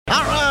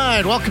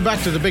right, welcome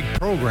back to the big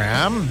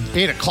program.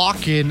 8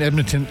 o'clock in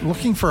Edmonton.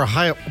 Looking for a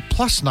high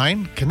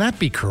 +9. Can that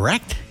be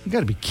correct? You got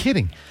to be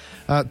kidding.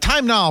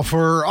 Time now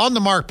for On the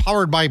Mark,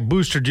 powered by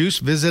Booster Juice.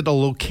 Visit a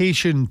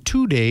location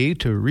today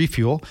to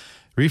refuel,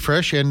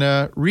 refresh,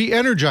 and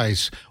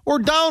re-energize. Or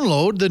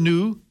download the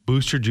new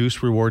Booster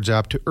Juice Rewards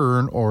app to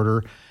earn,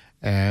 order,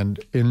 and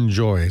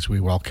enjoy. As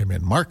we welcome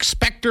in Mark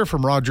Spector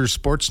from Rogers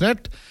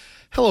Sportsnet.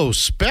 Hello,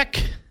 Spec.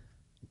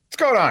 What's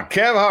going on,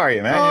 Kev? How are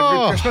you, man? You have a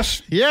good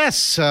Christmas?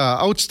 Yes,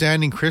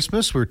 outstanding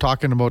Christmas. We were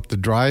talking about the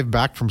drive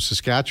back from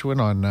Saskatchewan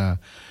on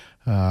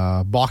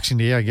Boxing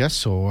Day, I guess.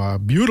 So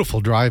beautiful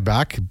drive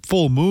back,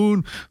 full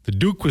moon. The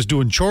Duke was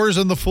doing chores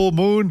on the full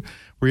moon.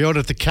 Were you out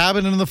at the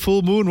cabin in the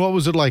full moon? What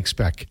was it like,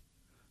 Spec?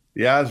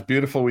 Yeah, it's a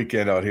beautiful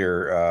weekend out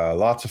here.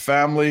 Lots of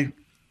family.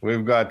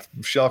 We've got,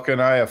 Shelka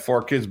and I have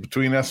 4 kids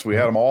between us. We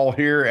had them all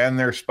here and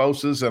their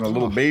spouses and a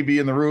little baby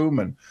in the room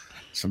and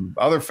some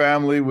other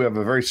family. We have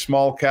a very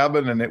small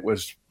cabin, and it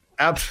was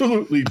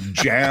absolutely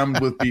jammed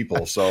with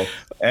people. So,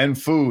 and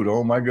food.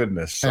 Oh my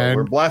goodness. So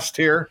we're blessed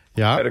here.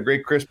 Yeah. Had a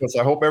great Christmas.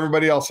 I hope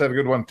everybody else had a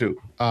good one too.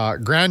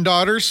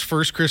 Granddaughter's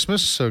first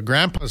Christmas,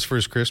 Grandpa's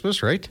first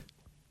Christmas, right?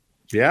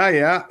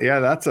 Yeah.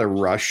 That's a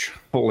rush.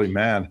 Holy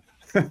man.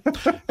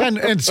 and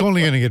it's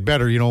only going to get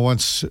better,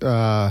 once,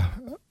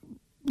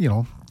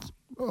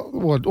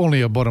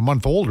 only about a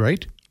month old,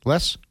 right?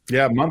 Less?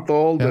 Yeah, a month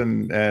old, yep.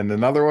 and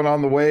another one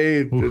on the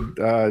way,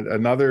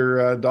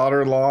 another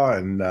daughter-in-law,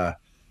 and I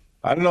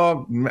don't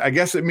know, I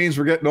guess it means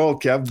we're getting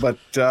old, Kev, but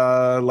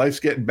life's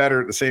getting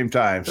better at the same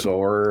time, so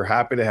we're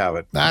happy to have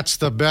it. That's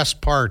the best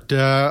part.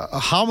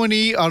 How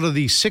many out of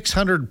the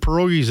 600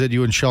 pierogies that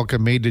you and Shelka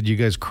made did you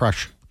guys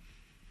crush?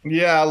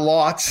 Yeah,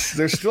 lots.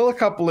 There's still a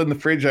couple in the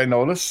fridge, I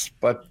notice,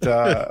 but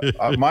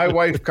my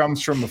wife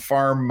comes from a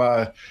farm,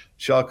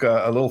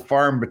 Shelka, a little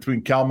farm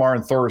between Kalmar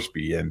and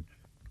Thorsby,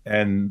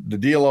 and the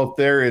deal out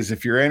there is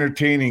if you're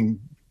entertaining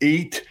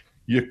 8,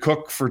 you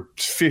cook for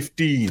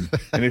 15.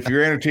 And if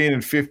you're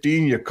entertaining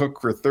 15, you cook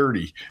for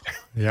 30.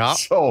 Yeah.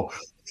 So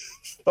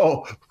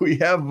we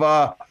have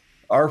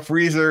our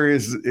freezer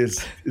is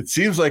it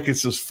seems like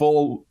it's as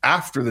full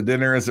after the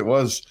dinner as it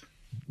was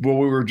when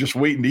we were just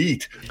waiting to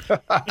eat. So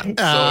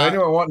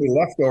anyone wanting any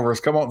leftovers,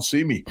 come out and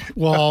see me.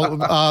 Well,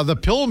 the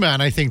Pillman,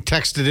 I think,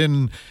 texted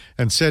in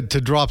and said to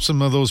drop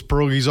some of those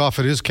pierogies off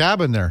at his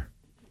cabin there.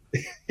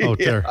 Out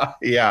there.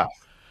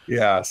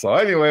 Yeah. So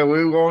anyway,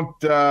 we won't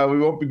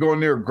be going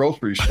near a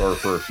grocery store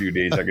for a few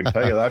days. I can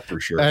tell you that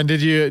for sure. And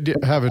did you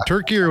have a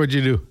turkey, or what'd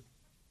you do?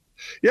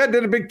 Yeah,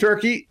 did a big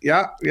turkey.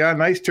 Yeah,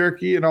 nice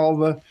turkey and all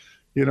the,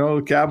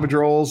 the cabbage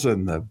rolls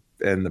and the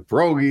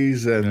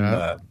pierogies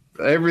and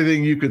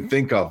everything you could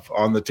think of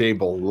on the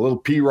table. The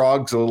little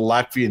pirogs, a little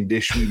Latvian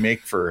dish we make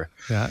for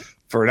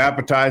an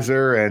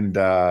appetizer, and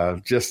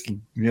just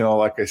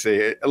like I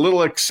say, a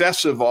little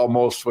excessive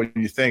almost when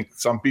you think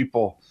some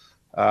people.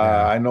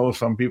 I know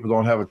some people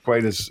don't have it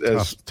quite as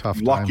tough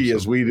lucky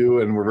as we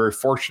do, and we're very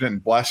fortunate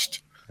and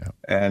blessed. Yeah.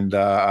 And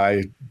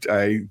I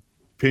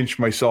pinch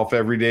myself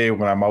every day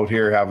when I'm out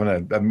here having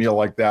a meal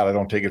like that. I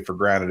don't take it for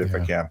granted if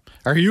I can.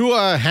 Are you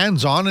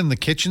hands-on in the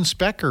kitchen,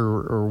 Spec,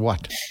 or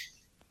what?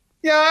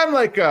 Yeah, I'm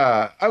like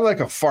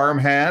a farm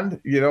hand.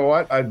 You know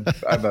what?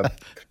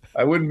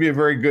 I wouldn't be a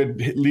very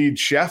good lead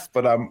chef,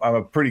 but I'm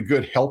a pretty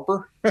good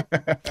helper.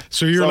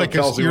 So you're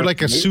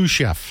like a sous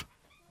chef.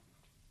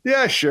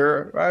 Yeah,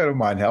 sure. I don't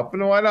mind helping.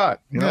 Why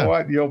not? You know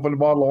what? You open a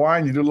bottle of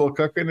wine, you do a little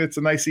cooking. It's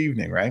a nice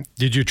evening, right?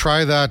 Did you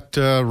try that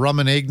rum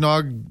and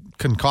eggnog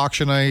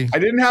concoction? I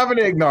didn't have an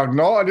eggnog.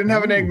 No, I didn't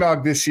have an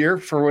eggnog this year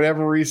for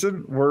whatever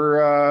reason.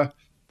 We're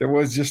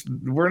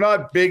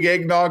not big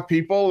eggnog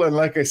people. And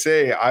like I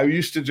say, I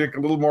used to drink a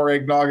little more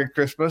eggnog at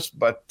Christmas,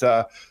 but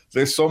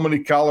there's so many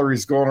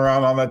calories going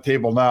around on that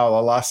table now.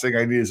 The last thing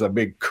I need is a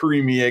big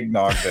creamy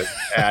eggnog to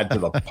add to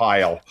the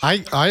pile.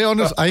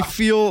 I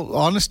feel,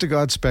 honest to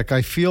God, Spec,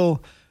 I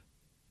feel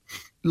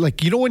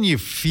like, when you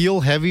feel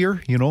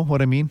heavier, you know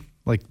what I mean?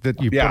 Like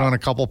that you put on a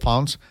couple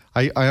pounds.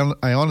 I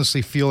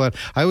honestly feel that.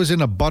 I was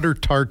in a butter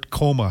tart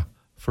coma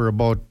for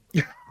about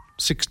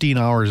 16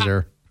 hours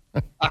there.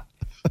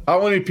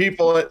 How many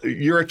people?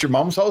 You're at your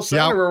mom's house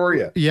then, or where were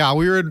you? Yeah,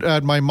 we were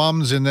at my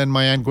mom's, and then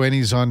my Aunt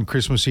Gwenny's on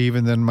Christmas Eve,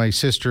 and then my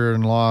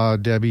sister-in-law,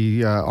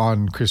 Debbie,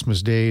 on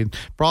Christmas Day.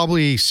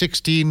 Probably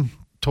 16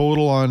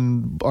 total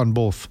on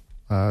both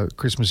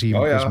Christmas Eve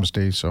and Christmas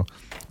Day. So,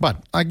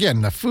 but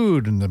again, the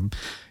food and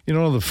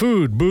the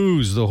food,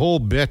 booze, the whole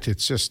bit,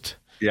 it's just,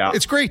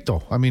 it's great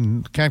though. I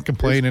mean, can't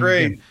complain. It's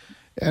great.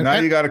 And now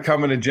you got to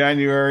come into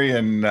January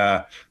and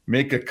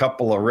make a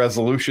couple of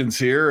resolutions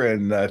here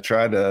and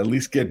try to at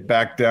least get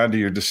back down to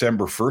your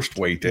December 1st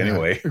weight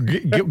anyway.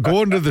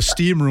 Go into the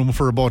steam room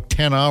for about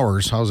 10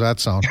 hours. How's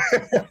that sound?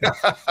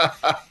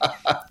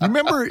 You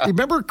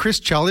remember Chris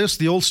Chelios,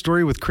 the old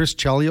story with Chris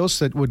Chelios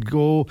that would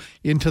go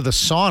into the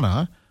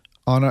sauna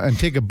and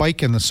take a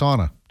bike in the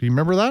sauna. Do you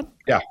remember that?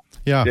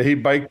 Yeah, he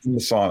biked in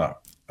the sauna.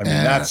 I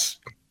mean,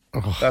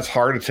 that's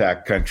heart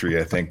attack country,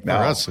 I think, now.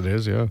 For us it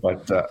is, yeah.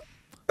 But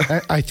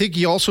I think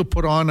he also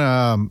put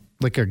on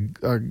like a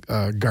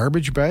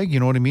garbage bag. You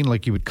know what I mean?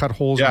 Like you would cut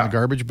holes in the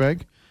garbage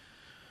bag.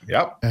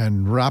 Yep.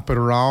 And wrap it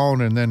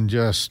around and then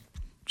just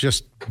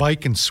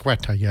bike and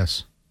sweat, I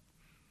guess.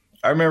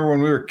 I remember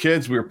when we were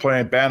kids, we were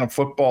playing bantam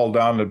football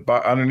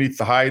underneath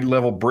the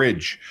high-level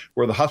bridge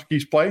where the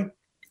Huskies play.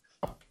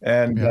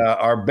 And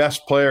our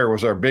best player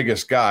was our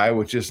biggest guy,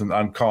 which isn't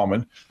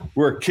uncommon.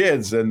 We were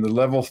kids, and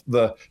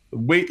the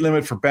weight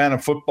limit for bantam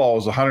football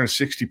was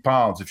 160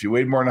 pounds. If you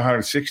weighed more than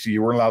 160,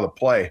 you weren't allowed to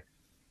play.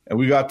 And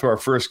we got to our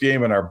first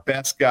game, and our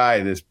best guy,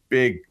 this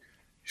big,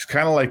 he's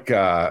kind of like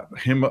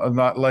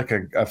not like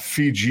a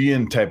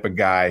Fijian type of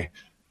guy,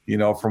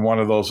 from one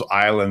of those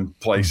island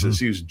places.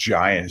 Mm-hmm. He was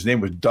giant. His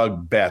name was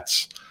Doug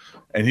Betts,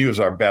 and he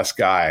was our best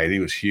guy, and he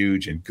was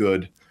huge and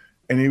good.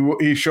 And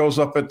he shows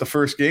up at the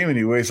first game, and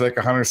he weighs like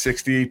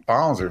 168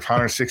 pounds or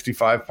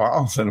 165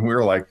 pounds. And we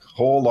were like,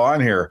 hold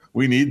on here.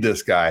 We need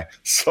this guy.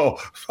 So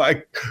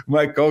my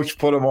coach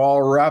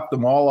wrapped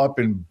them all up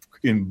in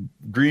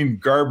green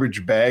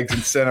garbage bags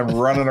and sent him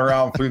running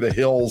around through the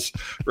hills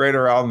right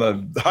around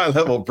the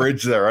high-level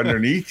bridge there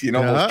underneath,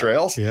 those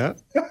trails. Yeah.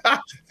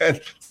 And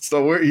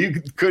so he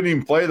couldn't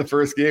even play the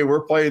first game.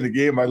 We're playing the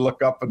game. I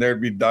look up, and there'd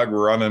be Doug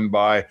running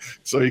by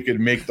so he could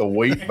make the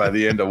weight by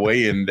the end of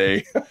weigh-in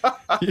day.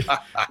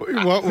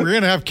 Well, we're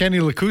going to have Kenny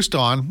Lacusta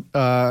on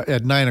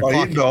at 9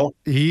 o'clock. He'd know.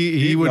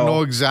 He would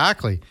know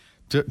exactly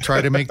to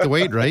try to make the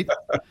weight, right?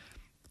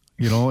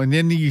 And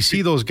then you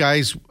see those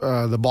guys,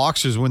 the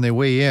boxers, when they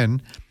weigh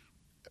in,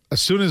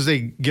 as soon as they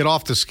get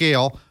off the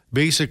scale,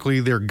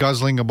 basically they're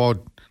guzzling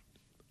about,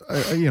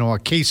 a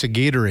case of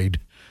Gatorade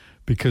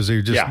because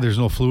there's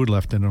no fluid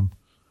left in them.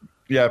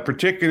 Yeah,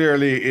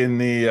 particularly in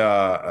the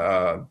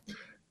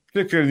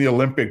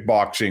Olympic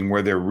boxing,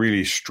 where they're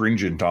really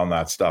stringent on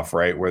that stuff,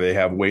 right? Where they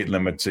have weight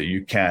limits that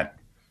you can't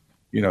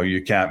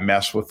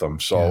mess with them.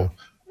 So. Yeah.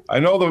 I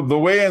know the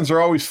weigh-ins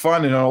are always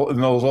fun in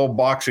those old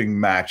boxing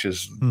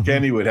matches. Mm-hmm.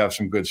 Kenny would have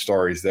some good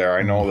stories there.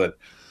 I know that,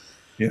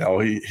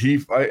 he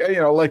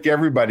like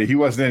everybody, he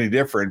wasn't any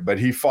different, but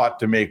he fought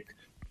to make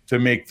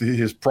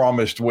his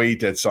promised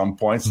weight at some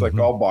points, like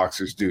all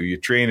boxers do. You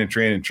train and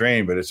train and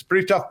train, but it's a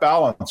pretty tough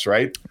balance,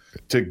 right?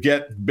 To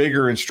get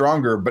bigger and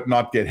stronger, but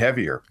not get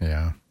heavier.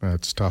 Yeah,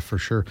 that's tough for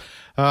sure.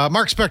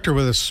 Mark Spector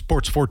with us,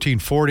 Sports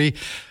 1440.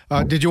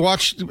 Did you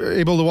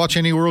able to watch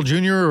any World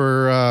Junior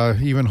or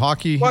even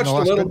hockey? Watched a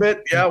little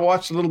bit. Yeah,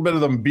 watched a little bit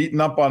of them beating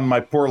up on my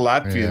poor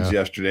Latvians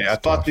yesterday. I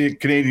thought the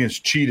Canadians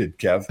cheated,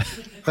 Kev.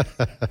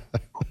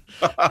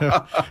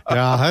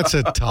 Yeah, that's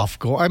a tough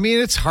goal. I mean,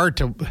 it's hard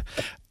to...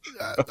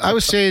 I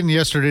was saying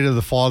yesterday to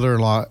the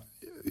father-in-law,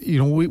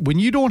 when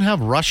you don't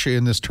have Russia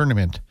in this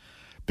tournament,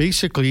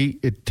 basically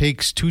it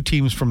takes two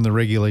teams from the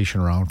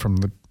regulation round from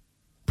the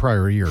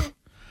prior year.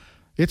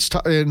 It's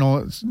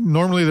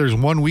normally there's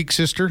one weak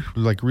sister,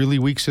 like really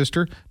weak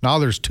sister. Now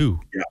there's two.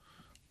 Yeah.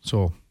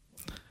 So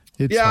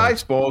I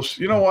suppose.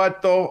 You know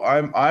what though?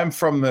 I'm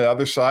from the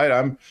other side.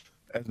 I'm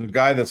as a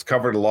guy that's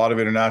covered a lot of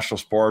international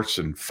sports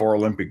and 4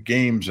 Olympic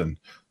Games and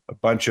a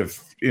bunch of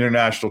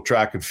international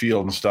track and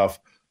field and stuff.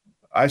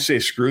 I say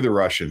screw the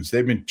Russians.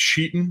 They've been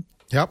cheating.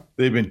 Yep.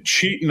 They've been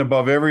cheating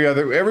above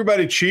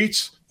everybody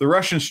cheats. The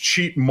Russians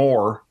cheat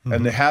more,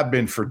 and they have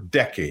been for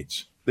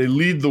decades. They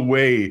lead the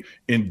way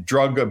in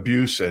drug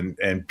abuse and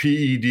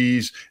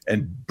PEDs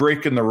and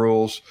breaking the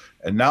rules.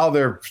 And now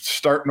they're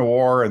starting a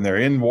war, and they're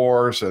in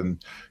wars.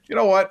 And you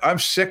know what? I'm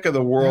sick of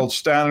the world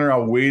standing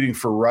around waiting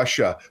for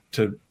Russia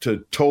to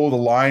toe the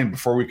line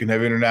before we can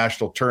have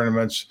international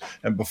tournaments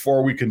and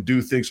before we can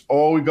do things.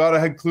 Oh, we got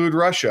to include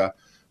Russia.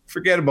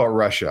 Forget about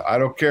Russia. I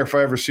don't care if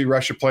I ever see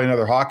Russia play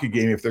another hockey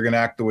game if they're going to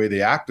act the way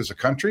they act as a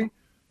country.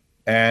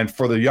 And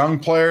for the young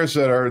players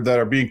that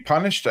are being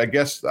punished, I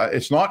guess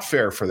it's not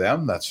fair for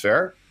them. That's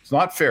fair. It's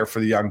not fair for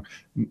the young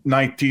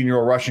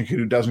 19-year-old Russian kid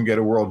who doesn't get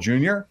a World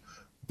Junior.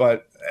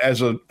 But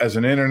as an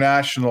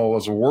international,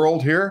 as a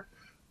world here,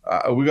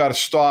 we got to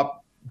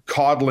stop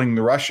coddling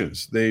the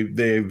Russians. They've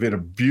been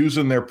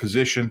abusing their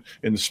position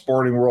in the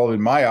sporting world.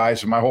 In my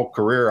eyes, in my whole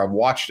career, I've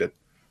watched it.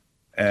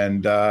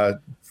 And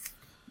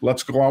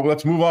let's go on.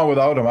 Let's move on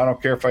without them. I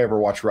don't care if I ever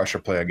watch Russia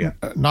play again.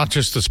 Not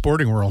just the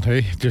sporting world,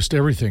 hey, just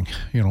everything.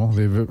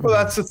 Well,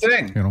 that's the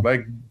thing.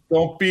 Like,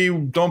 don't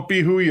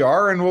be who you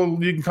are,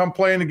 and you can come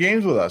play in the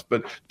games with us.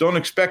 But don't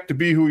expect to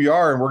be who you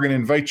are, and we're going to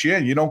invite you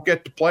in. You don't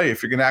get to play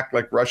if you're going to act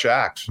like Russia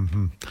acts.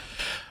 Mm-hmm.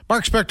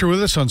 Mark Spector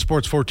with us on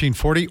Sports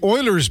 1440.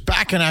 Oilers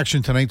back in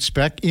action tonight,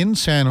 Spec, in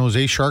San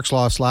Jose. Sharks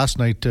lost last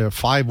night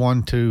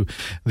 5-1 to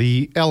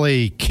the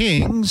LA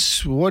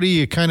Kings. What do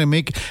you kind of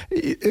make...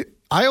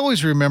 I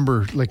always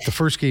remember, like, the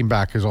first game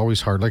back is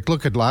always hard. Like,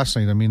 look at last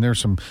night. I mean,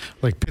 there's some,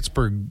 like,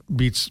 Pittsburgh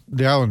beats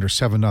the Islanders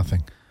 7-0.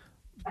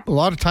 A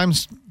lot of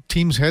times,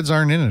 teams' heads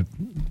aren't in it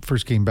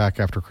first game back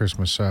after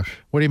Christmas. What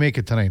do you make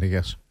it tonight, I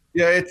guess?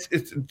 Yeah, it's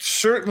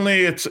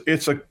certainly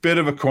it's a bit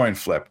of a coin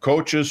flip.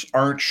 Coaches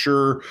aren't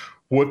sure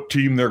what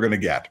team they're going to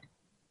get.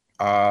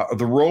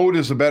 The road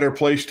is a better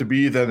place to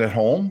be than at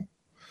home.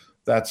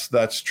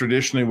 That's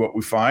traditionally what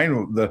we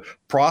find. The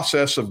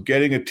process of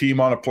getting a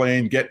team on a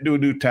plane, getting to a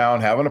new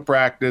town, having a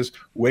practice,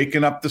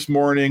 waking up this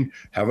morning,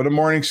 having a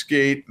morning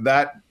skate,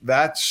 that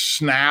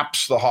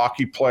snaps the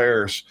hockey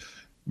players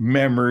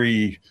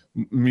memory,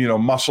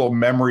 muscle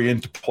memory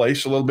into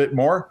place a little bit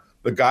more.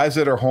 The guys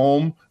that are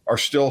home are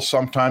still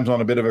sometimes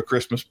on a bit of a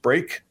Christmas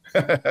break.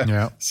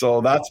 Yeah.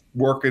 So that's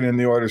working in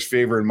the Oilers'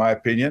 favor, in my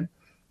opinion.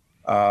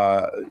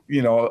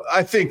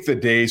 I think the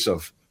days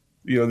of,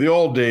 the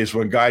old days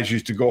when guys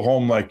used to go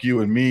home like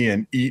you and me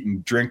and eat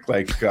and drink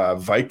like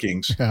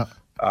Vikings,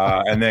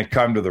 and then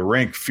come to the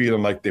rink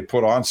feeling like they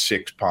put on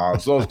 6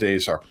 pounds. Those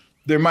days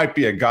there might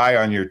be a guy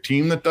on your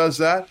team that does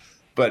that,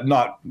 but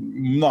not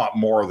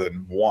more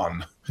than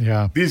one.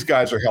 Yeah. These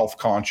guys are health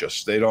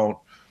conscious. They don't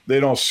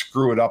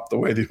screw it up the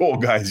way the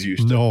old guys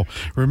used to. No.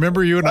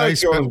 Remember you and I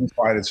spent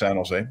fine in San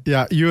Jose.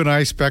 Yeah, you and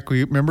I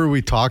remember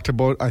we talked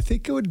about, I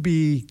think it would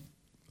be,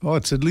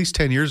 it's at least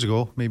 10 years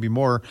ago, maybe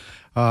more.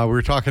 We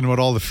were talking about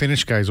all the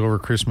Finnish guys over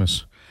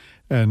Christmas.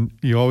 And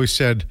you always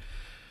said,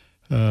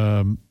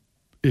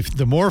 if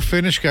the more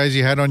Finnish guys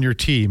you had on your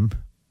team,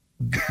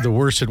 the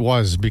worse it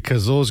was,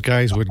 because those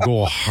guys would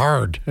go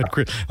hard at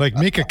like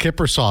Mika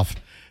Kiprusoff.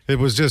 It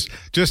was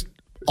just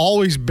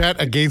always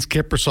bet against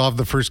Kiprusoff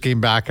the first game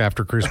back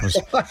after Christmas,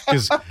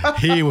 because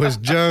he was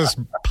just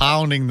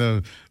pounding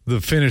the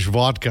Finnish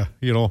vodka,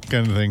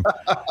 kind of thing.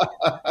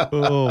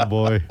 Oh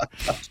boy.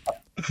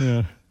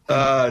 Yeah.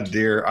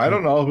 Dear. I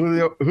don't know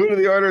who do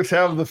the Oilers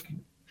have.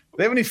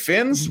 They have any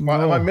Finns? No,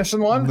 am I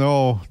missing one?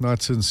 No,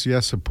 not since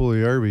Jesse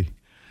Puljujärvi.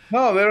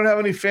 No, they don't have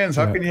any Finns.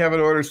 How can you have an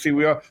Oilers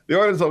team?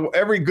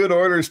 Every good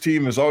Oilers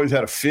team has always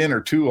had a Finn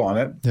or two on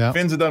it. Yeah.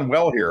 Finns have done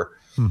well here.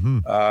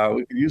 Mm-hmm.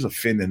 We could use a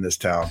Finn in this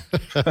town.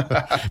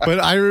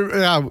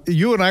 But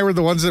you and I were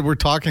the ones that were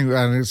talking,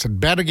 and it said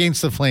bet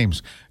against the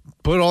Flames.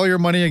 Put all your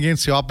money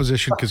against the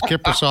opposition, because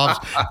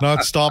Kiprusoff's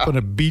not stopping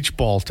a beach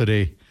ball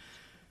today.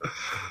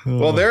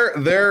 Well,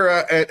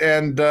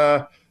 and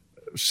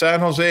San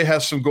Jose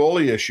has some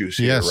goalie issues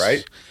here,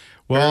 right?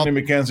 Well,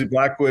 apparently Mackenzie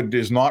Blackwood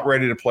is not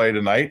ready to play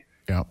tonight.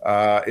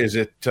 Yeah. Is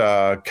it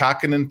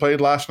Kakinen played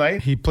last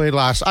night? He played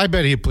last. I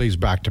bet he plays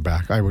back to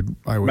back. I would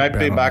might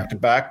be back to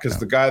back, because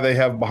the guy they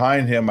have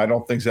behind him, I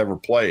don't think's ever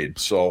played.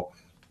 So,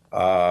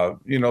 San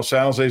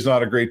Jose's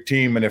not a great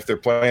team, and if they're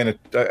playing it,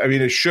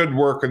 it should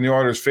work in the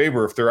Oilers'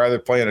 favor if they're either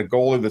playing a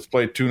goalie that's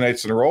played 2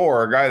 nights in a row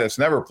or a guy that's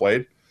never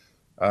played.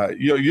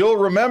 You'll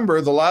remember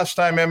the last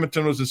time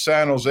Edmonton was in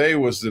San Jose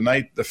was the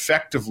night,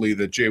 effectively,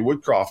 that Jay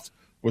Woodcroft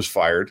was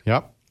fired.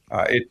 Yep.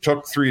 It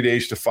took 3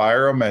 days to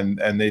fire him,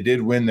 and they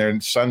did win their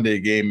Sunday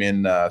game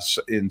in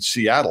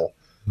Seattle.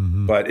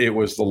 Mm-hmm. But it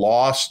was the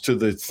loss to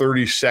the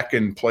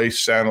 32nd place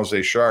San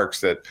Jose Sharks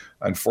that,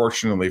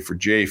 unfortunately for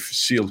Jay,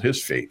 sealed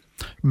his fate.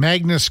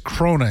 Magnus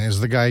Krona is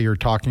the guy you're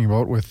talking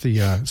about with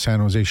the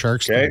San Jose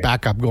Sharks, the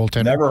backup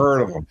goaltender. Never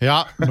heard of him.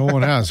 Yeah, no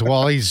one has.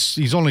 Well,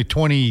 he's only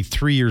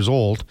 23 years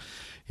old.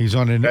 He's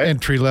on an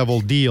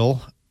entry-level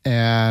deal,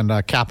 and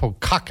Capo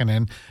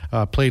Kakinen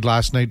played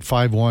last night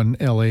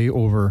 5-1 LA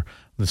over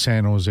the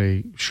San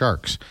Jose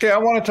Sharks. Okay, I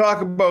want to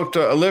talk about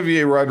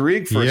Olivier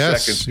Rodrigue for a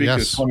second. Speaking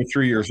of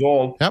 23 years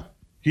old. Yep.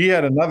 He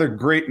had another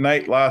great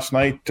night last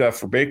night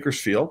for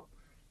Bakersfield.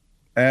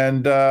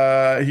 And,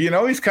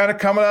 he's kind of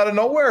coming out of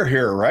nowhere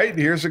here, right?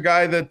 Here's a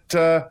guy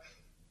that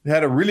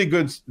had a really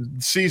good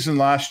season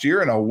last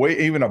year and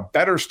even a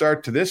better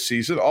start to this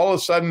season. All of a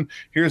sudden,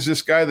 here's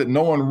this guy that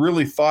no one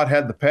really thought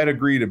had the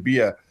pedigree to be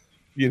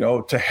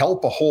to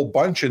help a whole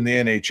bunch in the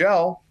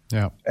NHL.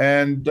 Yeah.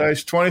 And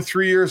he's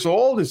 23 years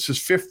old. It's his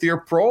 5th year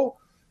pro.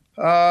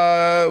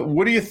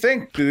 What do you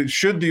think?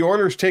 Should the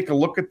Oilers take a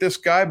look at this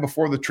guy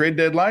before the trade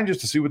deadline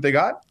just to see what they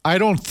got? I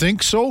don't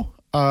think so.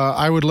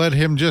 I would let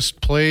him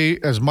just play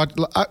as much.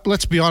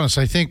 Let's be honest.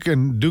 I think,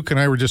 and Duke and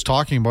I were just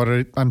talking about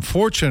it,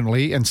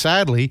 unfortunately and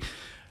sadly,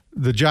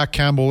 the Jack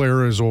Campbell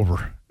era is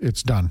over.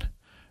 It's done.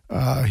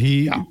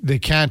 They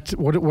can't,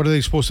 what are they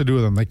supposed to do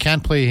with him? They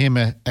can't play him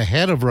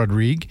ahead of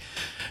Rodrigue.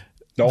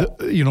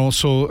 No.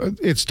 So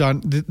it's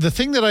done. The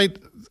thing that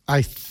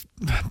I'm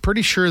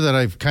pretty sure that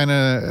I've kind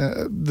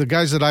of, the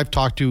guys that I've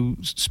talked to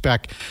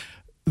spec,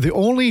 the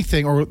only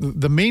thing, or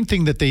the main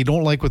thing that they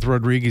don't like with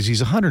Rodrigue is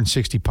he's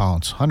 160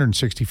 pounds,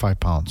 165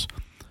 pounds.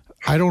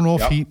 I don't know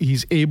if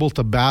he's able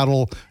to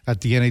battle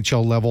at the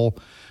NHL level.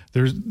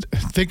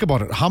 Think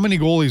about it. How many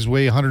goalies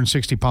weigh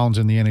 160 pounds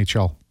in the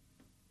NHL?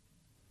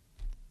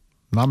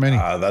 Not many.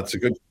 That's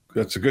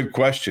a good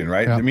question,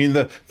 right? Yeah. I mean,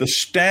 the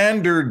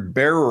standard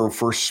bearer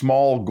for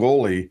small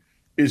goalie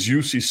is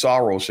UC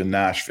Saros in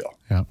Nashville.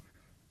 Yeah.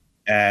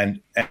 And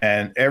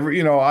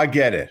I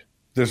get it.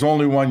 There's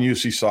only one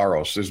UC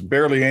Saros. There's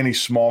barely any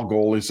small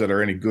goalies that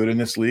are any good in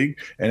this league.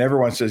 And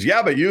everyone says,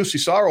 yeah, but UC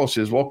Saros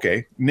is, well,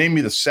 okay, name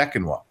me the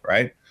second one,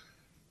 right?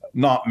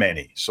 Not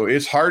many. So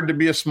it's hard to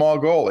be a small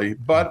goalie.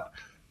 But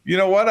you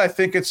know what? I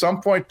think at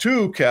some point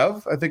too,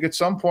 Kev,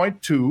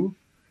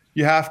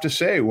 you have to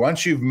say,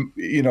 once you've,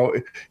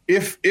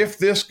 if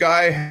this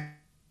guy.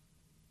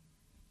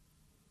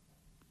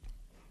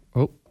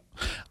 Oh,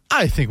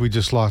 I think we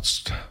just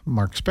lost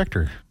Mark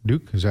Spector.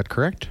 Duke, is that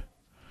correct?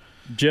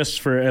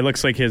 It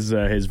looks like his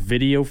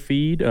video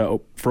feed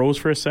froze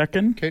for a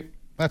second. Okay,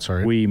 that's all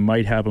right. We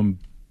might have him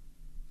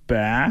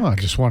back. Well, I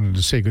just wanted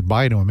to say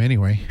goodbye to him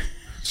anyway.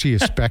 See you,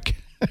 Spec.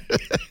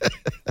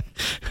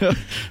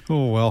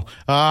 Oh, well.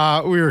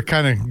 We were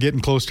kind of getting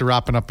close to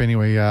wrapping up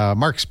anyway.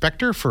 Mark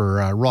Spector for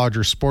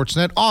Rogers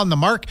Sportsnet on the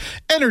mark.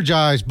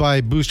 Energized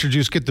by Booster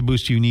Juice. Get the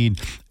boost you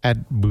need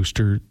at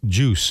Booster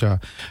Juice.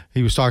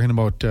 He was talking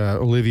about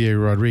Olivier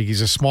Rodrigue.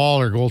 He's a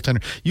smaller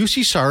goaltender.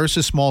 UC Saros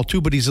is small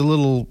too, but he's a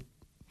little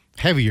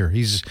heavier.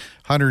 He's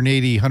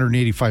 180,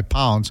 185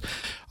 pounds.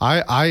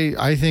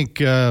 I think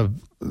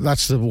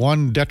that's the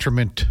one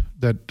detriment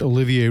that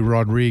Olivier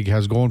Rodrigue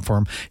has going for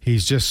him.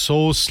 He's just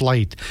so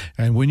slight.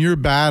 And when you're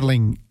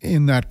battling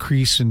in that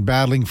crease and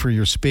battling for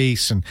your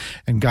space and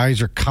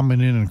guys are coming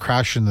in and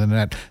crashing the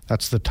net,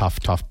 that's the tough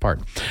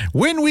part.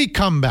 When we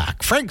come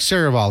back, Frank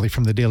Saravalli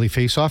from the Daily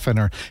Faceoff and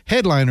our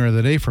headliner of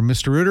the day from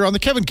Mr. Reuter on the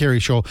Kevin Carey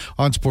Show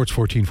on Sports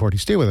 1440.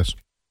 Stay with us.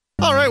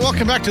 All right,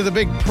 welcome back to the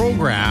big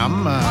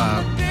program.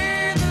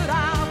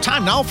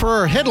 Time now for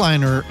our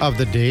headliner of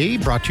the day,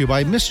 brought to you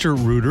by Mr.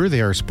 Reuter. They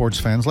are sports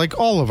fans like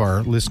all of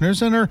our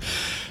listeners and are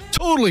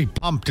totally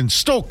pumped and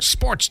stoked.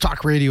 Sports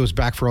Talk Radio is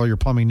back for all your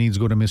plumbing needs.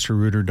 Go to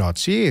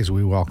mrreuter.ca as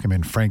we welcome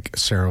in Frank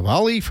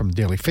Saravalli from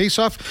Daily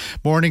Faceoff.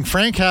 Morning,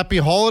 Frank. Happy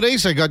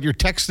holidays. I got your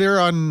text there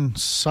on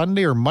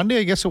Sunday or Monday,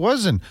 I guess it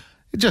was, and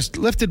it just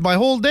lifted my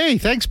whole day.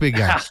 Thanks, big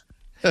guy.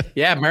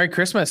 Yeah, Merry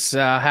Christmas.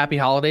 Happy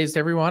holidays to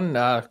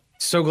everyone.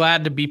 So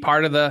glad to be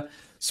part of the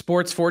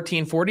Sports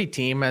 1440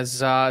 team as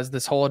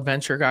this whole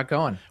adventure got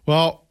going.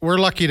 Well, we're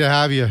lucky to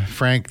have you,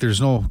 Frank. There's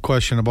no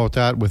question about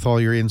that with all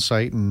your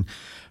insight and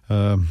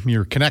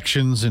your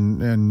connections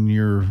and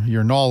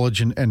your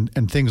knowledge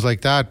and things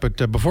like that.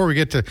 But before we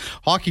get to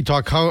hockey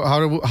talk,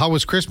 how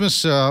was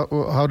Christmas?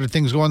 How did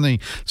things go in the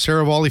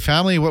Saravalli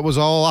family? What was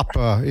all up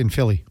in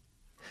Philly?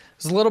 It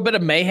was a little bit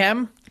of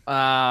mayhem.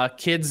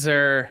 Kids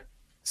are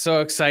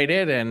so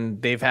excited, and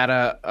they've had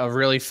a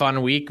really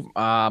fun week.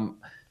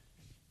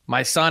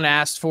 My son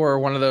asked for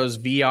one of those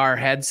VR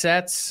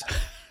headsets.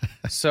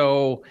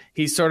 So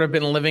he's sort of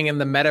been living in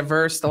the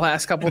metaverse the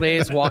last couple of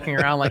days, walking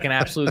around like an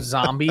absolute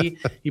zombie.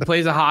 He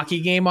plays a hockey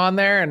game on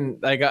there,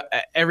 and like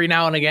every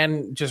now and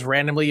again, just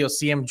randomly, you'll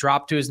see him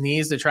drop to his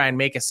knees to try and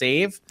make a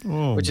save,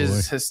 which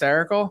is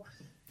hysterical.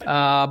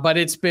 But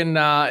it's been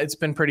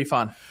pretty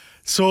fun.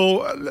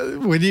 So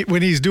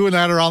when he's doing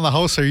that around the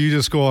house, are you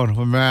just going,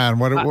 oh, man,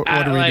 what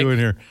are we doing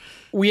here?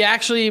 We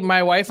actually,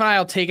 my wife and I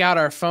will take out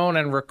our phone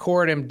and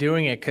record him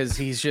doing it because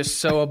he's just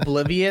so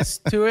oblivious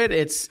to it.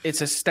 It's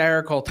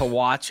hysterical to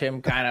watch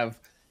him kind of,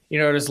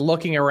 just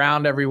looking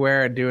around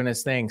everywhere and doing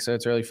his thing. So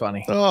it's really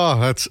funny.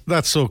 Oh,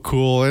 that's so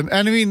cool. And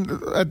I mean,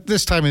 at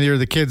this time of the year,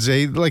 the kids,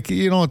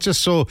 it's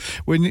just so,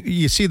 when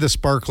you see the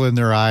sparkle in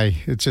their eye,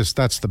 it's just,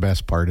 that's the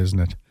best part, isn't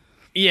it?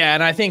 Yeah.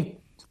 And I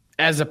think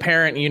as a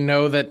parent,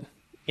 that,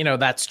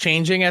 that's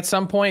changing at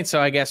some point.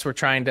 So I guess we're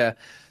trying to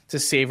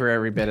savor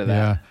every bit of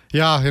that.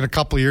 Yeah. In a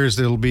couple of years,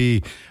 it'll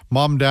be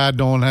mom, dad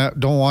don't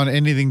want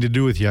anything to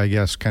do with you, I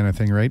guess, kind of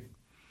thing, right?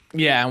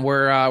 Yeah, and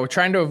we're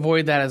trying to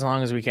avoid that as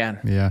long as we can.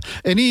 Yeah.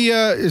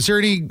 Is there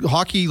any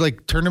hockey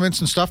like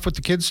tournaments and stuff with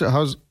the kids?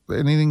 How's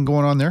anything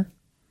going on there?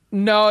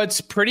 No,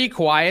 it's pretty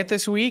quiet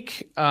this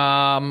week.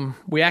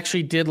 We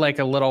actually did like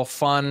a little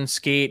fun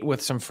skate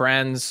with some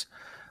friends,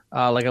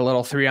 like a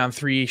little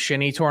 3-on-3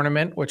 shinny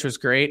tournament, which was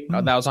great.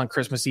 That was on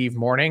Christmas Eve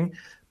morning.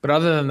 But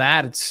other than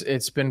that,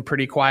 it's been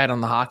pretty quiet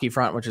on the hockey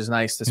front, which is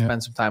nice to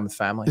spend some time with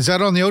family. Is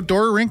that on the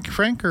outdoor rink,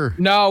 Frank? Or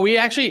no, we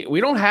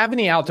don't have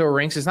any outdoor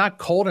rinks. It's not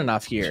cold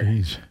enough here.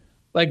 Jeez.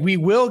 Like we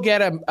will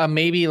get a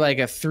maybe like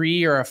a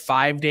 3 or a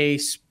 5 day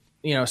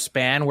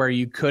span where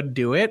you could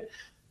do it,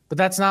 but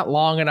that's not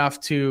long enough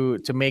to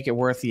make it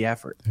worth the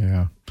effort.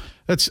 Yeah,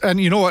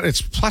 and you know what?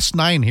 It's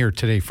 +9 here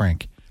today,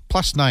 Frank.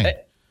 +9.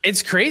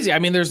 It's crazy. I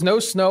mean, there's no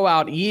snow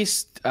out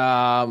east.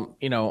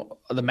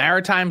 The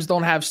Maritimes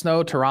don't have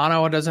snow.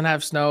 Toronto doesn't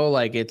have snow.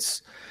 Like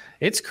it's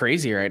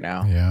crazy right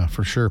now. Yeah,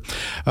 for sure.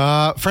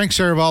 Frank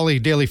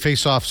Saravalli, Daily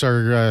Faceoffs,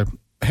 our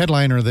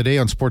headliner of the day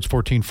on Sports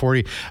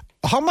 1440.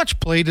 How much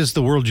play does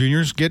the World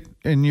Juniors get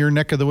in your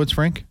neck of the woods,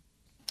 Frank?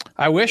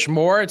 I wish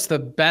more. It's the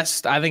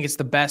best. I think it's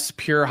the best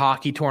pure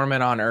hockey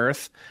tournament on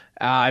earth.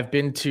 I've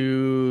been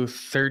to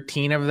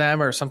 13 of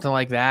them or something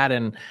like that,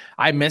 and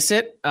I miss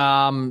it.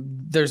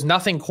 There's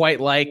nothing quite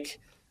like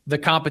the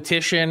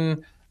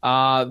competition,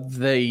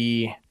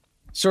 the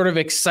sort of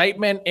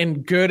excitement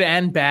in good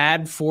and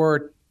bad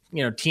for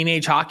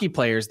teenage hockey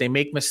players. They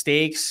make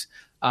mistakes.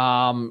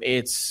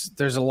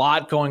 There's a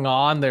lot going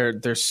on.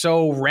 They're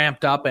so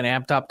ramped up and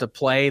amped up to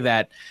play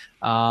that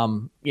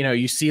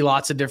you see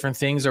lots of different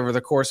things over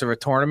the course of a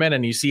tournament,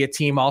 and you see a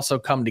team also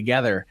come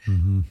together.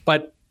 Mm-hmm.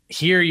 But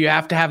here you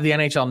have to have the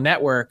NHL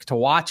Network to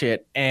watch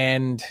it,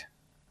 and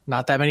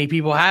not that many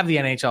people have the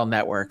NHL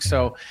Network.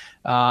 So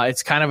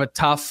it's kind of a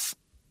tough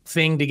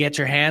thing to get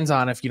your hands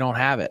on if you don't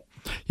have it.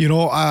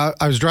 I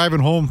was driving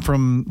home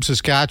from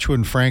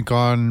Saskatchewan, Frank,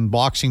 on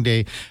Boxing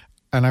Day,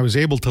 and I was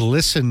able to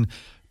listen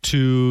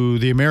to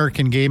the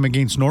American game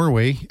against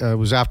Norway. It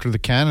was after the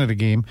Canada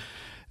game.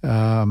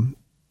 The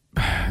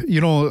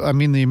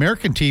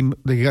American team,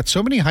 they got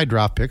so many high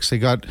draft picks. They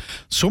got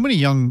so many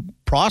young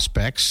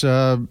prospects.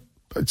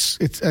 It's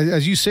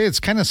as you say, it's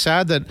kind of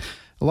sad that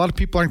a lot of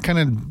people aren't kind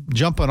of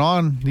jumping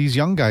on these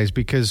young guys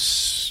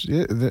because,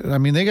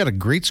 they got a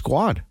great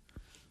squad.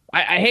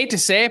 I hate to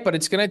say it, but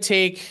it's going to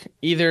take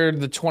either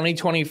the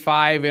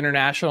 2025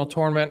 international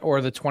tournament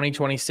or the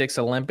 2026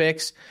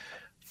 Olympics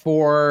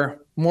for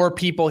more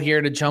people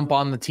here to jump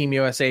on the Team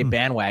USA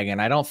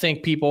bandwagon. I don't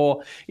think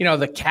people,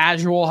 the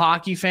casual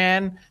hockey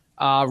fan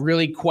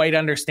really quite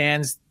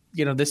understands,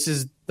 this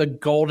is the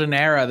golden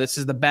era. This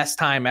is the best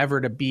time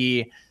ever to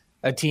be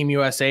a Team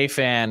USA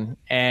fan.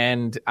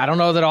 And I don't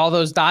know that all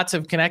those dots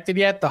have connected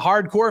yet. The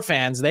hardcore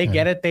fans, they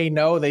get it. They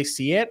know, they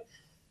see it.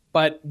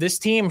 But this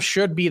team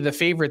should be the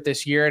favorite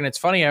this year. And it's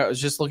funny, I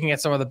was just looking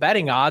at some of the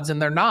betting odds, and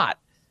they're not.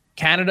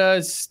 Canada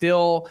is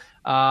still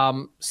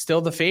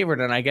the favorite.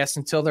 And I guess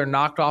until they're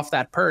knocked off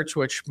that perch,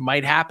 which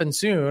might happen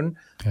soon,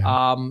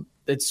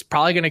 it's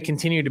probably going to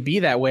continue to be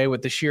that way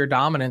with the sheer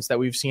dominance that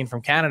we've seen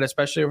from Canada,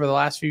 especially over the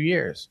last few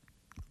years.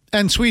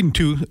 And Sweden,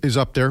 too, is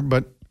up there.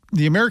 But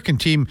the American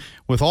team,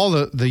 with all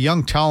the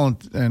young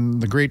talent and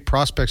the great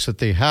prospects that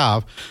they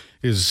have,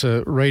 is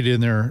right in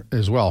there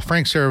as well.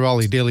 Frank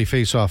Saravalli, Daily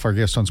Faceoff, our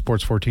guest on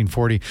Sports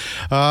 1440.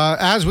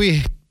 As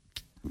we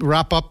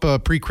wrap up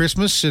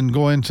pre-Christmas and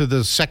go into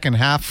the second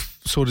half,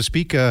 so to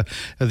speak, of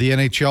the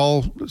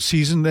NHL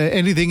season,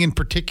 anything in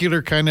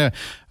particular kind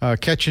of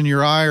catching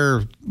your eye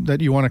or that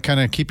you want to kind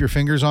of keep your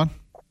fingers on?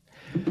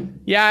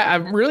 Yeah,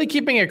 I'm really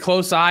keeping a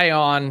close eye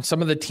on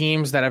some of the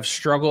teams that have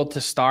struggled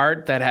to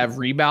start that have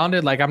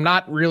rebounded. Like, I'm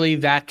not really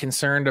that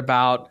concerned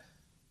about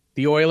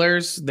the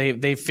Oilers.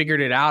 They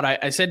figured it out.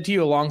 I said to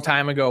you a long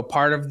time ago,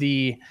 part of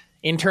the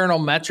internal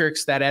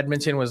metrics that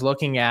Edmonton was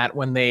looking at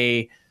when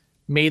they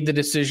made the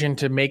decision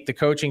to make the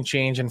coaching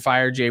change and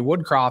fire Jay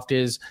Woodcroft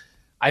is,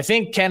 I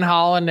think Ken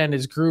Holland and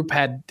his group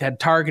had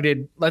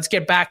targeted, let's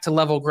get back to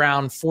level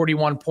ground,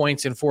 41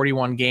 points in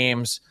 41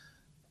 games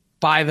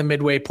by the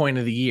midway point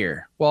of the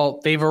year. Well,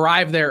 they've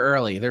arrived there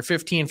early. They're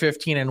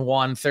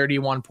 15-15-1,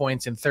 31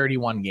 points in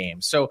 31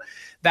 games. So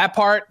that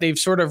part, they've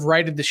sort of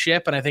righted the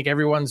ship, and I think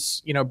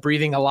everyone's,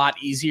 breathing a lot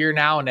easier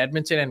now in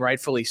Edmonton, and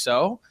rightfully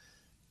so.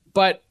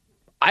 But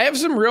I have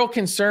some real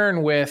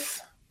concern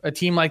with a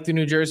team like the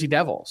New Jersey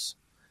Devils.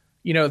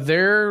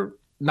 They're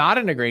not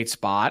in a great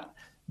spot.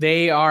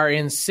 They are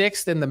in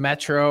 6th in the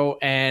Metro,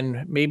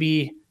 and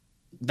maybe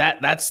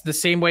that's the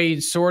same way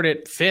you'd sort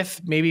it,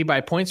 5th, maybe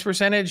by points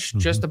percentage,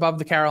 just above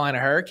the Carolina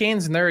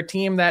Hurricanes. And they're a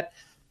team that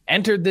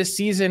entered this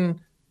season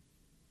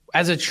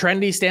as a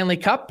trendy Stanley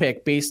Cup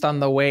pick based on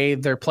the way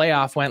their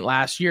playoff went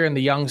last year and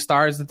the young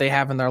stars that they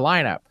have in their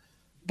lineup.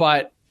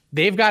 But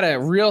they've got a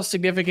real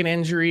significant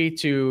injury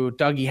to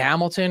Dougie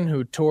Hamilton,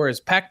 who tore his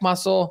pec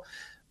muscle.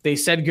 They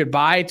said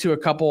goodbye to a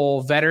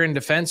couple veteran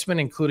defensemen,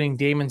 including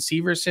Damon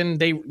Severson.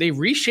 They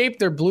reshaped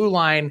their blue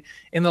line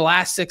in the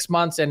last 6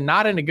 months, and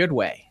not in a good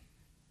way.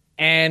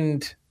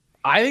 And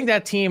I think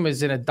that team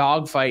is in a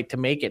dogfight to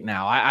make it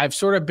now. I've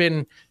sort of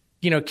been,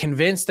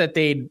 convinced that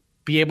they'd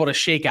be able to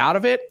shake out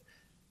of it.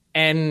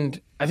 And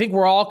I think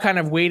we're all kind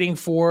of waiting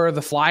for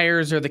the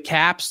Flyers or the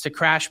Caps to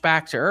crash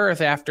back to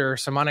earth after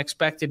some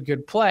unexpected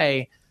good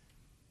play.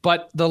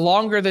 But the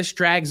longer this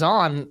drags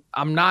on,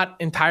 I'm not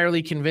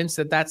entirely convinced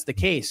that that's the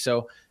case.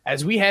 So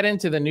as we head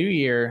into the new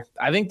year,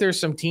 I think there's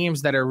some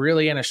teams that are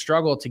really in a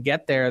struggle to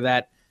get there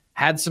that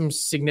had some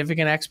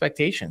significant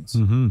expectations.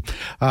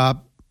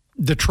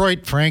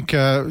 Detroit, Frank,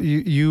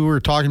 you were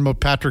talking about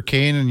Patrick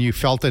Kane, and you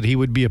felt that he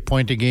would be a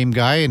point-a-game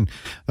guy, and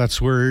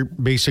that's where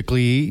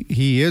basically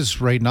he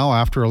is right now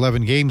after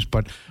 11 games.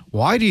 But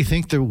why do you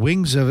think the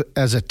Wings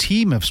as a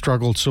team have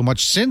struggled so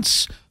much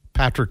since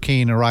Patrick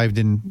Kane arrived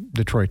in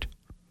Detroit?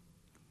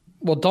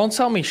 Well, don't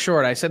sell me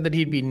short. I said that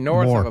he'd be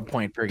north of a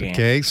point per game.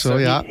 Okay, so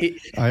yeah.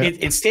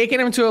 It's taken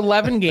him to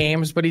 11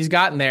 games, but he's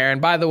gotten there.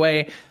 And by the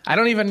way, I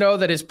don't even know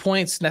that his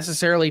points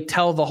necessarily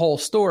tell the whole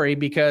story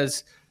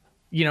because –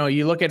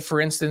 you look at, for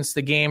instance,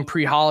 the game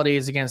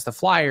pre-holidays against the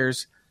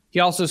Flyers.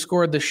 He also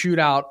scored the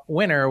shootout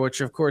winner,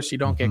 which of course you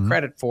don't get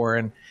credit for.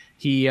 And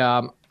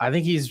I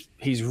think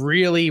he's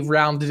really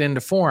rounded into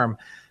form.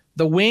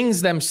 The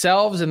Wings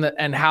themselves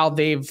and how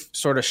they've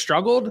sort of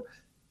struggled.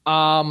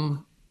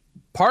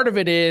 Part of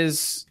it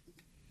is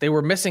they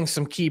were missing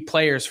some key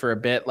players for a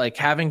bit, like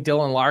having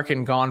Dylan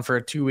Larkin gone for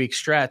a 2-week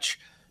stretch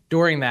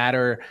during that,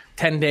 or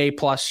 10-day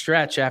plus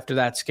stretch after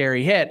that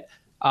scary hit.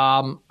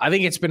 I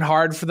think it's been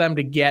hard for them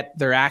to get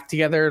their act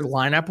together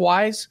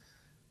lineup-wise.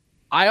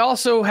 I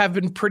also have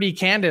been pretty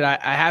candid.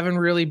 I haven't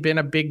really been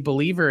a big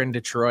believer in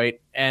Detroit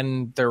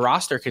and their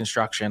roster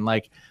construction.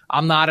 Like,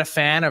 I'm not a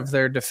fan of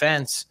their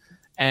defense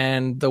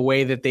and the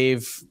way that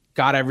they've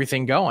got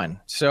everything going.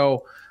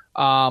 So,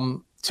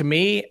 to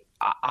me,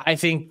 I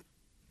think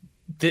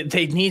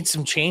they need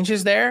some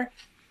changes there.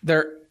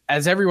 They're,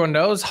 as everyone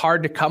knows,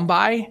 hard to come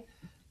by.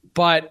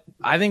 But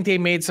I think they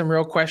made some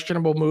real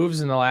questionable moves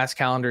in the last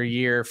calendar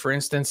year. For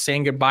instance,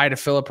 saying goodbye to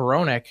Filip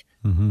Hronek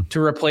to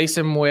replace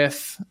him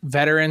with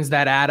veterans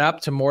that add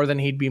up to more than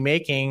he'd be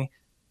making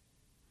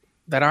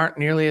that aren't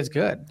nearly as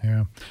good.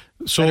 Yeah.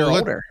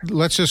 So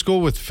let's just go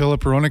with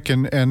Filip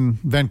Hronek and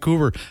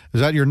Vancouver.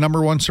 Is that your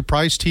number one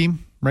surprise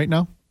team right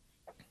now?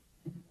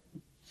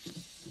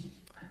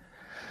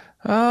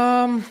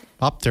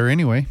 Up there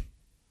anyway.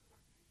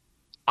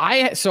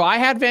 I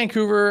had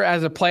Vancouver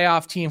as a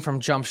playoff team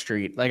from Jump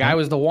Street. Like, I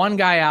was the one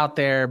guy out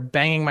there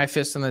banging my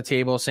fist on the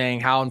table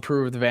saying how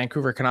improved the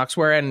Vancouver Canucks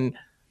were. And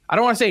I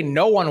don't want to say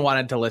no one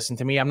wanted to listen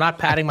to me. I'm not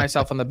patting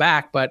myself on the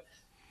back, but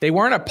they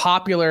weren't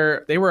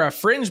they were a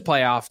fringe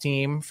playoff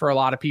team for a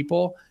lot of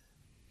people,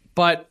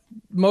 but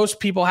most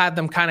people had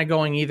them kind of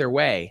going either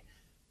way.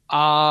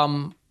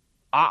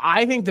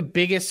 I think the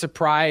biggest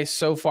surprise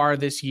so far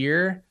this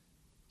year,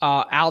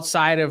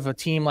 outside of a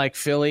team like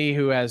Philly,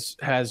 who has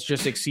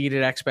just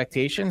exceeded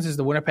expectations, is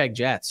the Winnipeg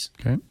Jets.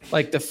 Okay.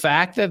 Like, the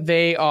fact that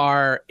they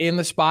are in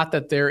the spot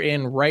that they're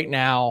in right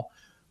now,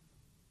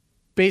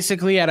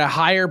 basically at a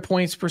higher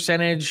points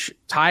percentage,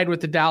 tied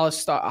with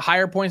the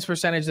higher points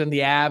percentage than the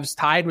Avs,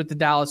 tied with the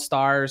Dallas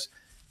Stars.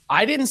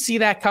 I didn't see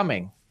that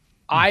coming.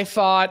 I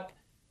thought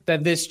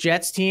that this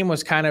Jets team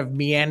was kind of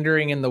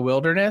meandering in the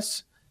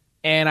wilderness,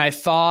 and I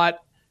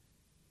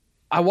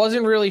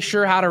wasn't really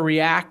sure how to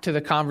react to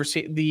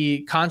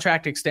the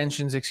contract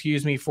extensions,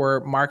 for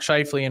Mark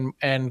Scheifele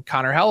and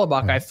Connor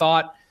Hellebuck. I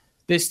thought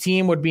this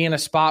team would be in a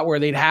spot where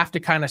they'd have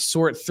to kind of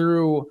sort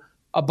through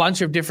a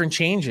bunch of different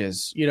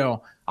changes.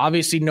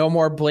 Obviously no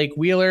more Blake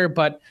Wheeler,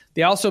 but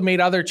they also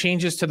made other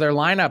changes to their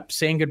lineup,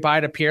 saying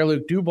goodbye to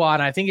Pierre-Luc Dubois.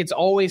 And I think it's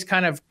always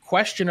kind of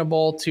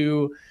questionable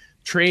to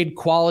trade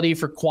quality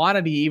for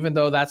quantity, even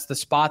though that's the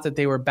spot that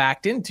they were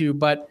backed into.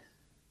 But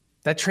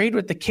that trade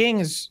with the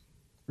Kings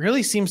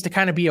really seems to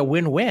kind of be a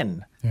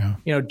win-win.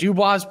 Yeah.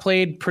 Dubois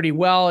played pretty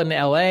well in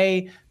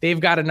LA. They've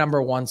got a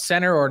number one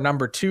center or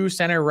number two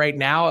center right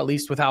now, at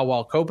least with how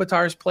well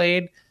Kopitar's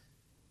played.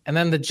 And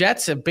then the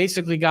Jets have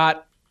basically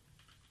got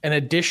an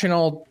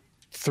additional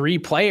 3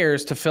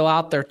 players to fill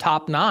out their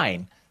top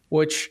 9,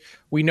 which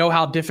we know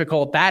how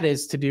difficult that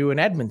is to do in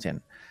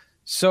Edmonton.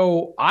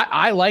 So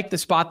I like the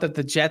spot that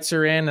the Jets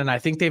are in, and I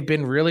think they've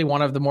been really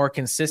one of the more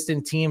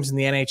consistent teams in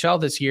the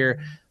NHL this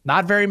year.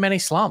 Not very many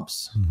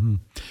slumps. Mm-hmm.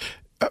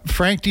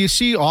 Frank, do you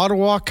see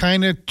Ottawa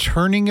kind of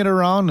turning it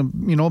around?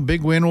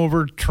 Big win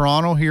over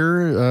Toronto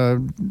here.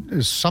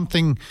 Is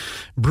something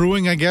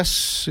brewing, I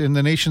guess, in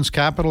the nation's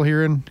capital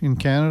here in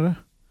Canada?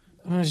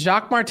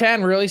 Jacques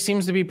Martin really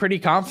seems to be pretty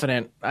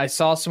confident. I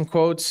saw some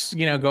quotes,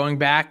 going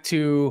back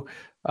to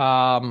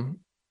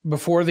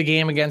before the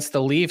game against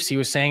the Leafs. He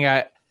was saying,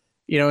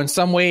 in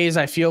some ways,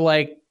 I feel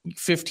like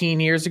 15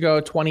 years ago,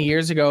 20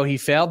 years ago, he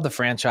failed the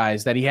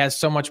franchise, that he has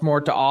so much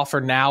more to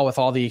offer now with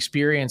all the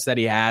experience that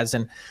he has.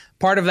 And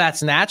part of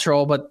that's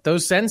natural, but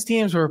those Sens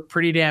teams were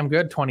pretty damn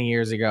good 20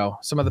 years ago,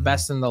 some of the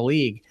best in the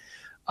league.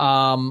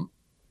 They're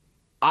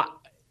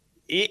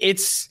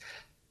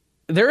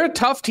a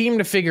tough team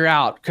to figure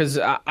out, because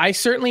I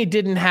certainly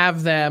didn't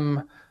have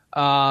them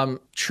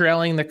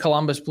trailing the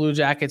Columbus Blue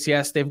Jackets.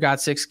 Yes, they've got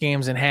 6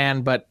 games in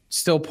hand, but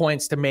still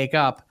points to make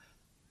up.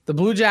 The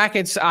Blue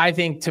Jackets, I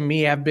think, to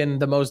me, have been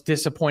the most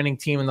disappointing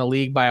team in the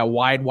league by a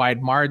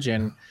wide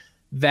margin.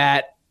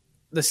 That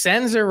the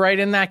Sens are right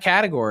in that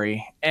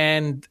category.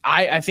 And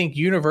I think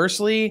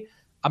universally,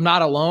 I'm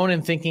not alone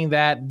in thinking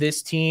that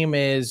this team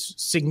is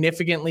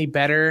significantly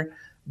better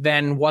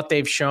than what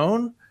they've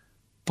shown.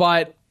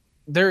 But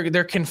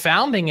they're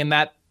confounding in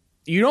that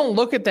you don't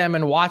look at them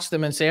and watch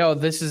them and say, oh,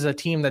 this is a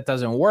team that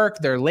doesn't work.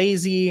 They're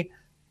lazy.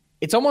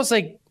 It's almost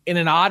like, in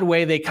an odd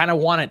way, they kind of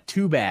want it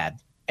too bad.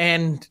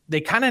 And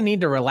they kind of need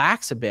to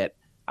relax a bit.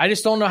 I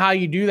just don't know how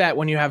you do that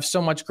when you have so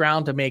much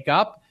ground to make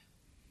up.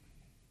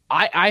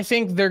 I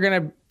think they're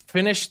going to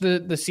finish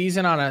the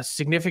season on a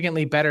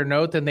significantly better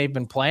note than they've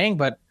been playing,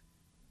 but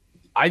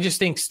I just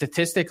think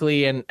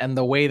statistically and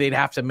the way they'd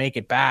have to make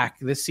it back,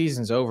 this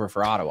season's over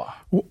for Ottawa.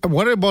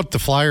 What about the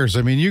Flyers?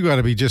 I mean, you got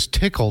to be just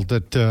tickled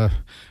at the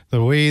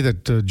way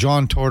that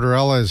John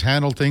Tortorella has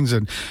handled things,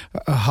 and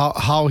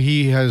how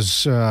he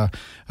has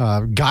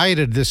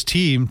guided this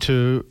team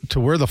to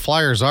where the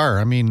Flyers are.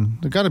 I mean,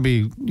 there got to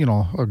be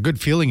a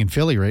good feeling in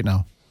Philly right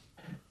now.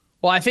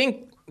 Well, I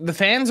think the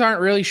fans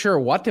aren't really sure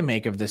what to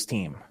make of this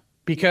team,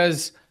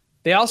 because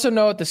they also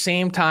know at the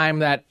same time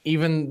that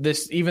even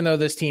though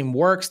this team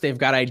works, they've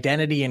got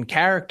identity and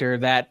character,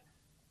 that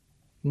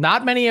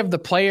not many of the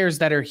players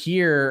that are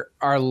here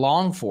are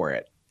long for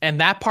it. And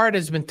that part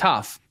has been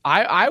tough.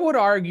 I would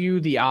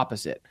argue the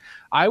opposite.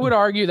 I would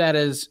argue that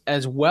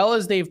as well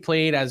as they've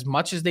played, as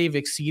much as they've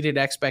exceeded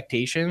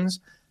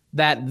expectations,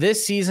 that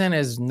this season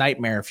is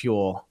nightmare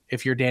fuel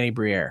if you're Danny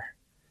Briere.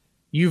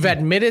 You've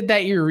admitted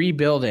that you're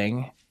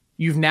rebuilding.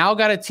 You've now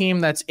got a team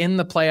that's in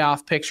the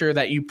playoff picture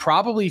that you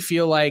probably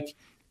feel like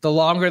the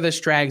longer this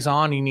drags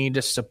on, you need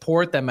to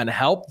support them and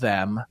help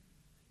them.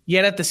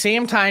 Yet at the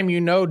same time,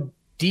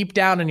 deep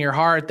down in your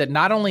heart that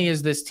not only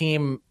is this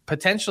team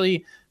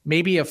potentially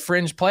maybe a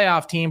fringe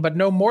playoff team, but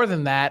no more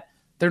than that,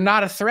 they're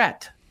not a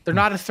threat. They're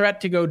not a threat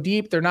to go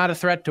deep. They're not a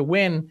threat to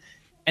win.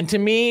 And to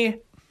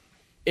me,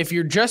 if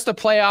you're just a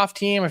playoff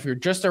team, if you're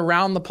just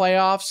around the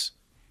playoffs,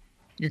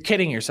 you're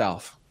kidding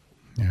yourself.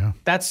 Yeah,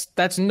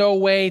 that's no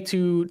way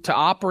to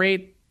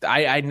operate.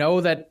 I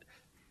know that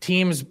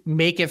teams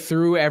make it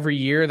through every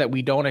year that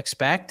we don't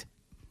expect.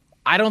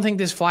 I don't think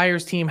this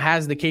Flyers team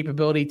has the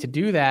capability to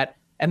do that.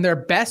 and their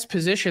best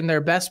position,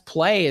 their best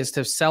play is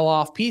to sell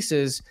off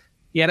pieces.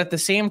 Yet at the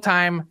same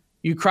time,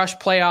 you crush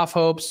playoff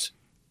hopes,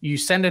 you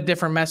send a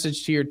different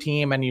message to your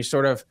team, and you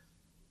sort of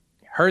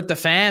hurt the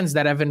fans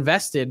that have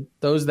invested,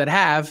 those that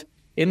have,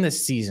 in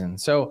this season.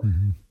 So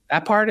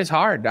that part is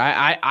hard.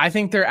 I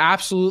think they're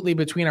absolutely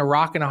between a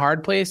rock and a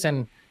hard place,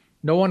 and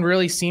no one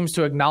really seems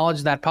to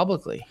acknowledge that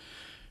publicly.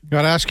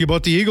 Got to ask you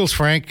about the Eagles,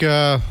 Frank.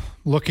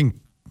 Looking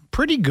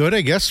pretty good,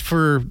 I guess,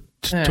 to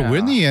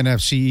win the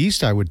NFC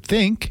East, I would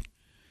think.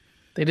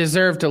 They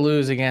deserve to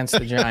lose against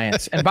the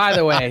Giants. And by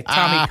the way,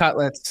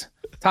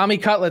 Tommy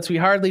Cutlets, we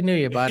hardly knew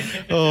you, bud.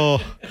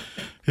 Oh,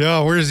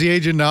 yeah. Where's the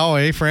agent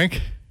now,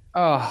 Frank?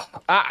 Oh,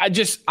 I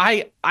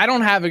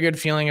don't have a good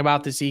feeling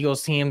about this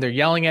Eagles team. They're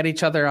yelling at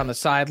each other on the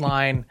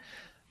sideline.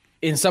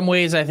 In some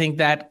ways, I think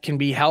that can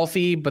be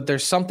healthy, but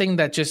there's something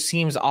that just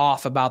seems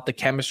off about the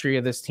chemistry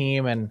of this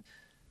team, and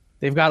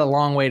they've got a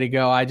long way to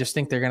go. I just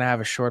think they're going to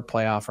have a short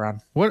playoff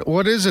run.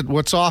 What is it?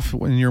 What's off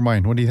in your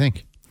mind? What do you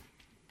think?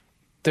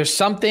 There's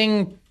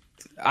something.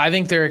 I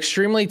think they're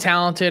extremely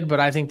talented, but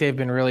I think they've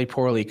been really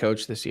poorly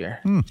coached this year.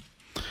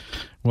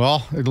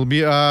 Well, it'll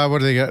be, what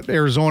do they got?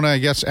 Arizona, I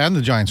guess, and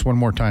the Giants one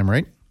more time,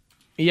 right?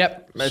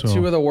 Yep.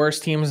 Two of the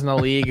worst teams in the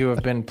league who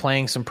have been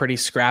playing some pretty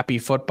scrappy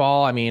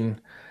football. I mean,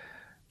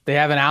 they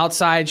have an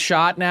outside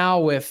shot now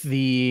with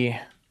the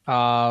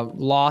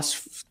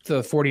loss to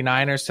the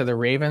 49ers to the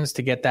Ravens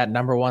to get that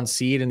number one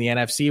seed in the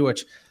NFC,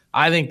 which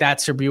I think that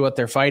should be what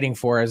they're fighting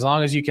for. As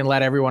long as you can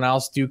let everyone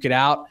else duke it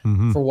out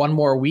for one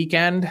more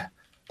weekend,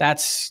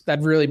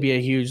 that'd really be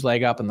a huge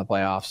leg up in the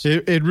playoffs.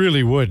 It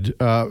really would,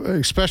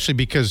 especially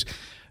because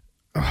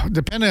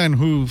depending on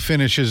who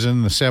finishes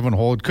in the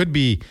 7-hole, it could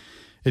be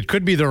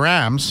the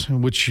Rams,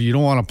 which you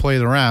don't want to play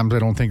the Rams, I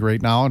don't think,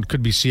 right now. It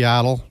could be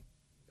Seattle.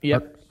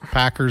 Yep.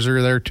 Packers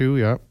are there too,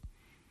 yeah.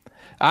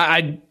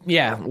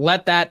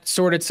 Let that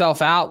sort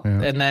itself out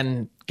and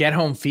then get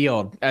home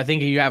field. I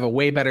think you have a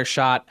way better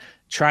shot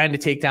trying to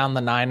take down the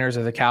Niners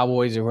or the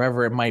Cowboys or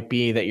whoever it might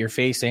be that you're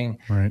facing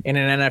in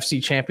an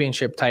NFC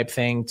championship type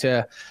thing.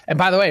 And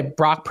by the way,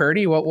 Brock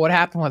Purdy, what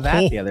happened with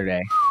that the other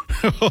day?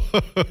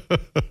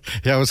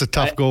 Yeah, it was a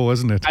tough goal,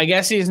 wasn't it? I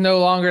guess he's no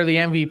longer the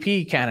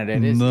MVP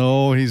candidate, is he?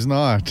 No, he's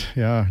not.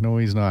 Yeah, no,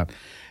 he's not.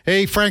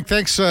 Hey, Frank,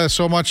 thanks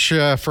so much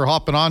for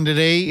hopping on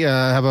today.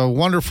 Have a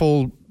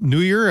wonderful New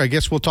Year. I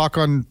guess we'll talk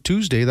on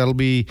Tuesday. That'll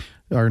be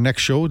our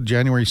next show,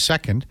 January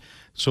 2nd.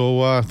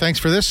 So thanks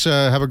for this.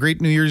 Have a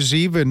great New Year's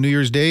Eve and New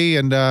Year's Day,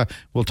 and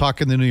we'll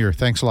talk in the new year.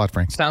 Thanks a lot,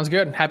 Frank. Sounds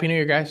good. Happy New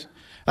Year, guys.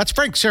 That's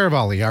Frank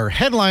Saravalli, our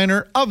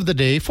headliner of the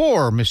day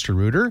for Mr.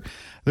 Rooter.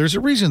 There's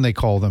a reason they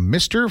call them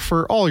Mr.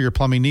 For all your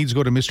plumbing needs,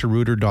 go to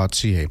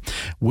mrrooter.ca.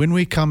 When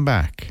we come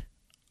back,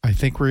 I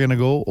think we're going to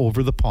go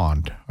over the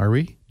pond. Are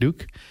we,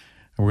 Duke?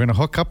 We're going to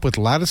hook up with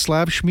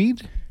Ladislav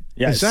Schmid?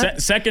 Yeah,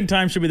 second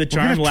time should be the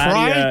charm.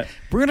 We're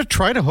going to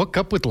try to hook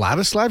up with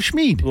Ladislav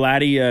Schmid.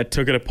 Laddie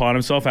took it upon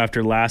himself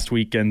after last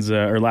week's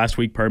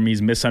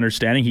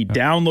misunderstanding. He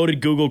downloaded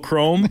Google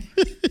Chrome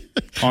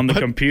on the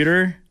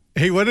computer.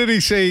 Hey, what did he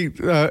say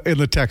in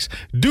the text?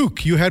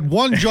 Duke, you had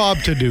one job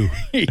to do.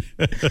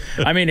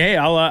 I mean, hey,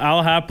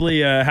 I'll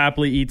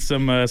happily eat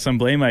some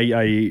blame.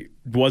 I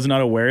was not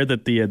aware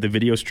that the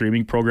video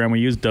streaming program we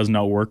use does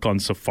not work on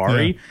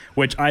Safari,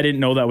 which I didn't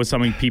know that was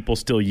something people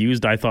still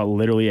used. I thought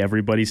literally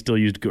everybody still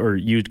used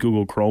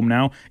Google Chrome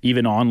now,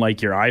 even on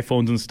like your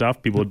iPhones and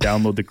stuff. People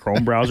download the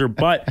Chrome browser,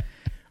 but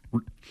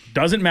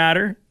doesn't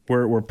matter.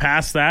 We're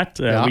past that.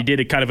 We did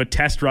a kind of a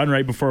test run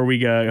right before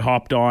we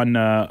hopped on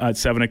at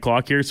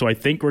 7:00 here, so I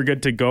think we're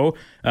good to go.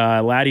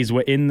 Laddie's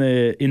in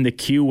the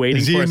queue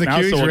waiting for us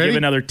now, so we'll give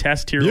another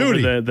test here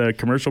over the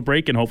commercial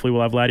break, and hopefully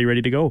we'll have Laddie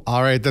ready to go.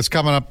 All right, that's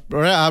coming up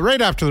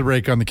right after the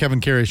break on the Kevin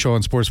Karius Show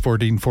on Sports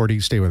 1440.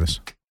 Stay with us.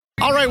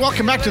 All right,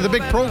 welcome back to the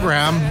big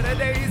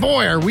program.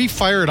 Boy, are we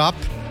fired up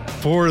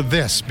for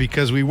this,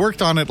 because we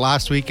worked on it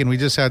last week and we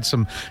just had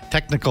some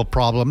technical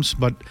problems,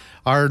 but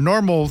our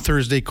normal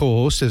Thursday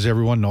co-host, as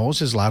everyone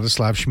knows, is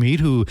Ladislav Schmid,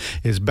 who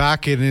is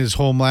back in his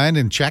homeland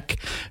in Czech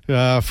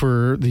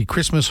for the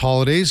Christmas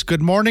holidays.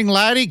 Good morning,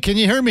 Laddie. Can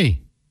you hear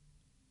me?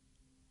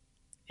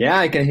 Yeah,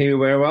 I can hear you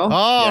very well.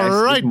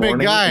 All right,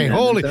 big guy.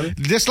 Holy,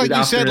 just like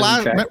you said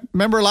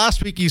remember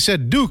last week, you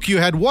said, Duke, you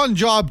had one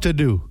job to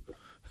do.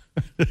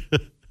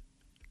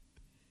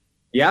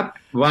 Yep.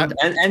 Well,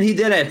 and he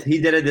did it. He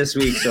did it this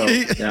week. So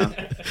yeah,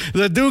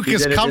 the Duke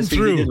has come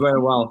through. He did very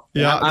well.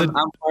 Yeah, I'm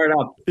fired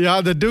up. Yeah,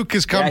 the Duke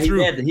has come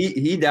through.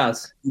 He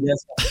does. He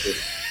does.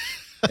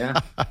 Yeah.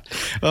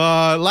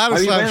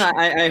 Ladislav.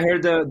 I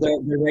heard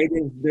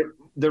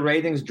the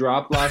ratings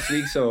dropped last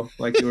week, so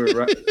like you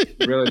were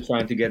really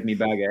trying to get me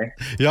back, eh?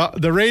 Yeah,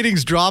 the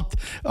ratings dropped.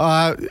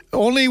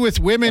 Only with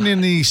women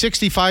in the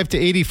 65 to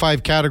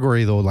 85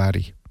 category, though,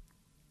 Laddie.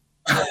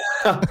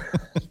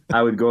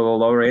 I would go a little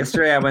lower.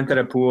 Yesterday I went to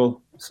the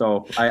pool,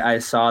 so I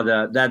saw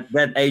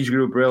that age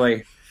group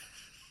really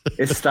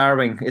is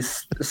starving.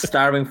 It's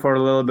starving for a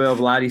little bit of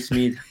Laddie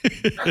Schmid.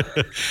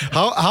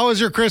 How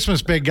was your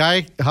Christmas, big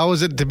guy? How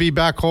was it to be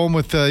back home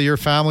with your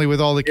family,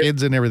 with all the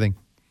kids and everything?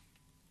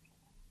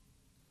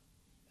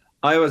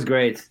 Oh, it was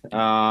great.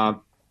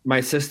 my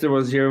sister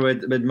was here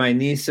with my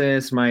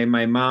nieces, my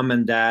mom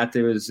and dad.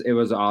 It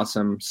was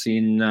awesome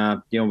seeing.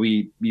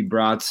 We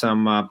brought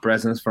some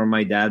presents from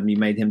my dad. We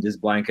made him this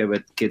blanket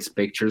with kids'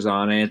 pictures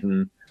on it,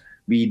 and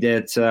we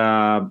did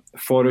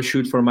photo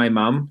shoot for my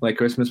mom, like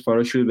Christmas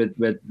photo shoot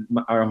with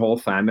our whole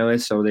family.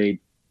 So they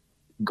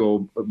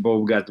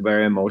both got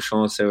very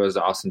emotional. So it was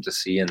awesome to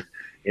see, and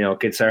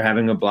kids are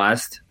having a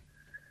blast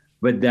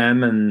with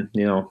them, and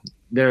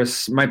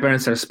my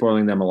parents are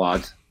spoiling them a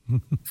lot.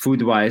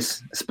 Food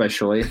wise,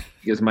 especially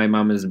because my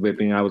mom is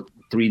whipping out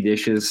 3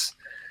 dishes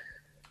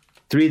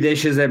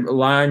at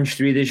lunch,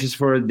 3 dishes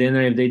for dinner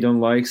if they don't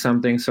like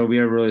something. So we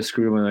are really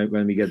screwed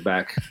when we get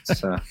back.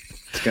 It's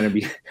gonna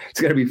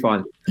be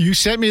fun. You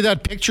sent me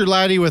that picture,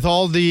 laddie, with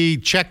all the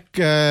Czech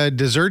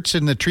desserts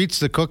and the treats,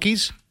 the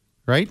cookies,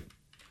 right?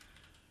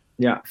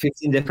 Yeah,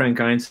 15 different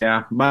kinds.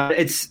 Yeah, but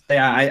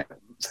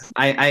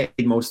I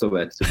ate most of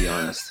it, to be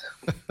honest.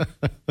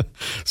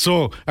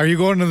 So, are you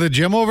going to the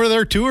gym over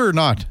there too, or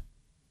not?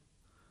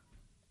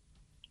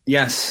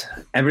 Yes,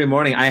 every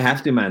morning I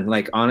have to, man.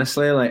 Like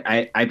honestly, like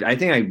I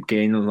think I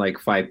gained like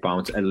 5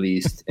 pounds at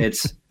least.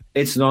 It's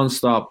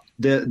nonstop.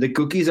 The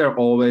cookies are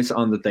always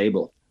on the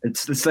table.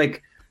 It's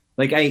like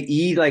I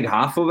eat like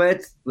half of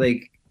it.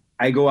 Like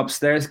I go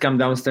upstairs, come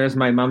downstairs.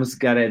 My mom's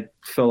got it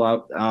fill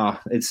out.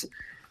 It's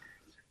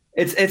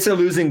a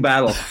losing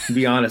battle, to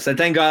be honest. I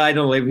thank God I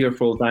don't live here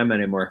full time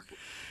anymore.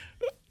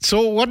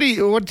 So what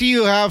do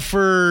you have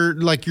for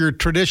like your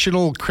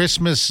traditional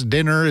Christmas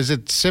dinner? Is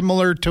it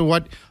similar to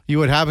what you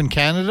would have in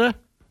Canada?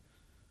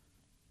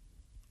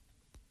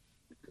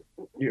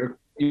 You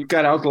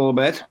got out a little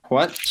bit.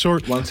 What?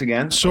 Once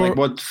again? Like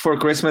what for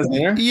Christmas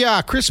dinner?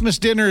 Yeah, Christmas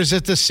dinner. Is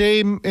it the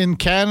same in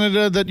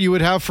Canada that you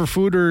would have for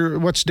food, or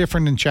what's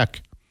different in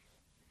Czech?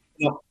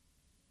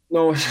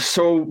 No.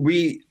 So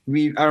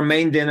our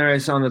main dinner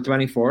is on the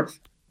 24th.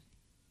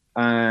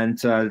 And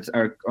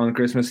on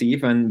Christmas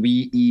Eve, and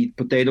we eat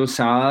potato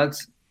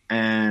salads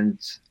and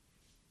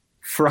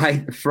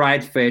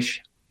fried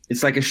fish.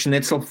 It's like a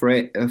schnitzel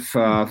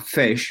of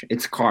fish.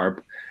 It's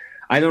carb.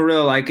 I don't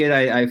really like it.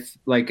 I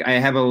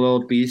have a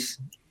little piece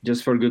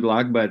just for good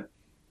luck, but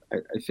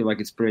I feel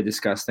like it's pretty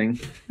disgusting.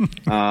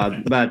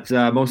 But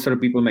most of the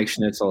people make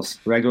schnitzels,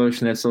 regular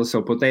schnitzels.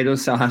 So potato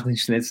salad and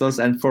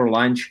schnitzels. And for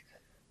lunch,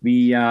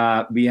 we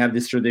have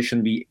this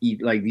tradition. We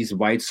eat like these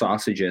white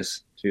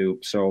sausages too.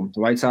 So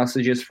white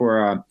sausages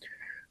for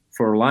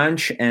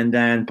lunch, and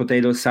then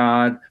potato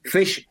salad,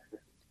 fish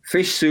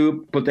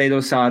soup, potato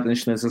salad, and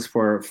schnitzels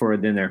for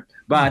a dinner.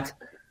 But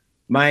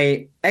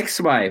my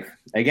ex-wife,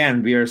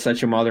 again, we are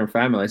such a modern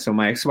family. So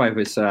my ex-wife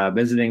is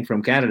visiting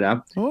from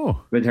Canada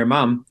with her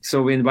mom.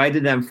 So we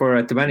invited them for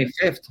a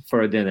 25th for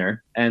a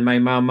dinner, and my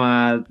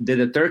mom did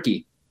a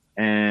turkey,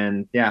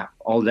 and yeah,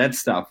 all that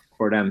stuff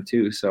for them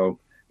too. So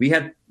we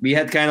had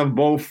kind of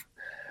both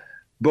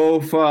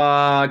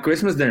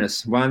Christmas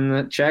dinners,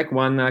 one Czech,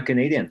 one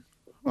Canadian.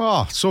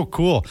 Oh, so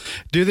cool.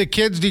 Do the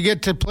kids, do you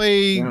get to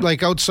play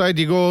like outside?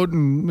 Do you go out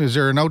and is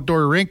there an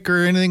outdoor rink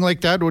or anything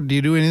like that? Do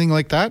you do anything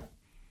like that?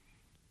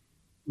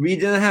 We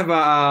didn't have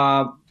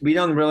we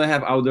don't really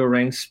have outdoor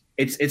rinks.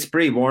 It's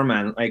pretty warm,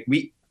 man. Like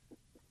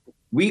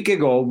week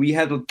ago we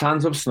had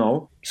tons of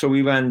snow, so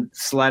we went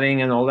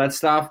sledding and all that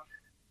stuff.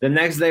 The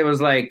next day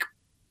was like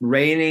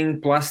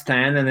raining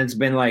 +10, and it's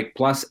been like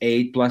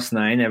 +8,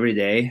 +9 every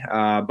day.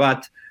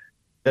 But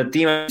the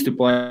team I used to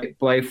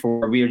play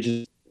for,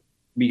 we're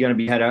gonna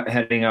be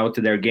heading out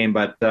to their game.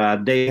 But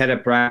they had a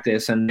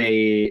practice, and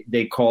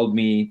they called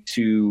me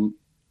to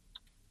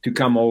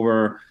come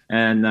over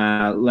and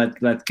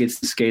let kids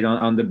skate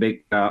on the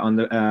big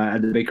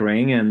at the big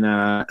ring. And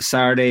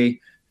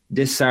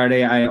this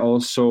Saturday, I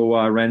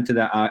also rented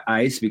the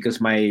ice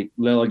because my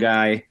little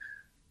guy,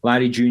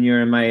 Laddie Jr.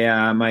 and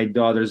my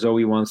daughter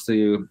Zoe wants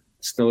to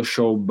still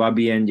show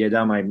Bobby and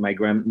Yeda,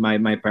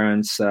 my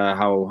parents,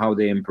 how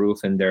they improve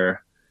in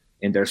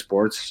their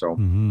sports. So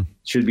it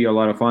should be a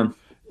lot of fun.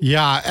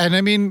 Yeah, and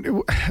I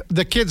mean,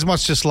 the kids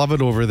must just love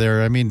it over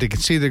there. I mean, they can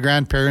see the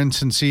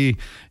grandparents and see,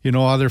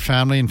 other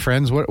family and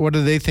friends. What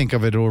do they think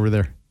of it over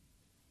there?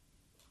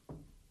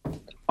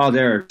 Oh,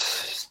 they're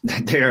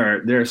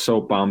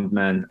so pumped,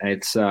 man.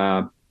 It's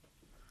a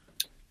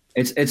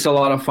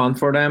lot of fun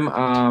for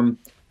them.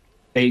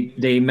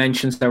 They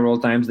mentioned several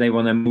times they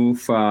want to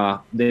move.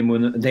 They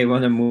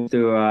want to move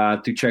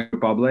to Czech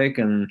Republic,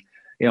 and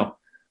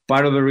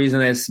part of the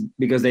reason is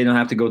because they don't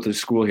have to go to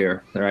school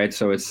here, right?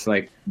 So it's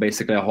like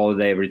basically a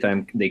holiday every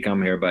time they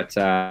come here. But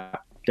they're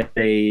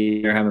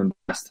having a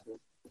blast.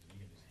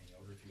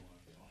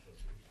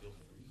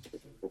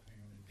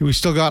 We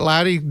still got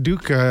Laddie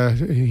Duke.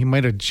 He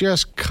might have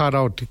just cut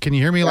out. Can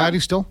you hear me,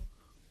 Laddie? Still?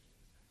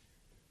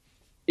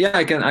 Yeah,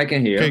 I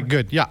can hear. Okay,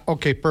 good. Yeah,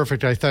 okay,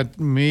 perfect. I thought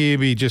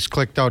maybe just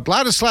clicked out.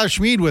 Ladislav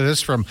Schmid with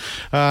us from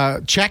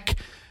Czech.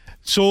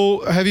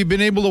 So have you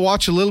been able to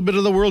watch a little bit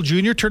of the World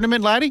Junior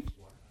Tournament, Laddie?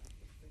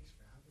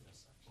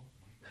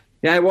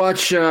 Yeah, I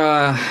watched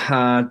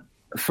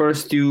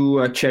first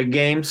 2 Czech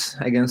games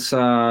against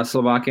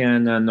Slovakia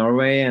and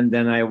Norway, and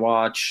then I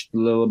watched a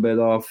little bit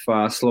of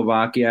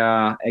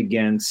Slovakia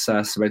against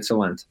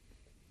Switzerland.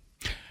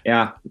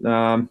 Yeah.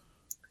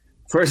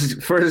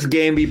 First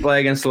game we play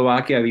against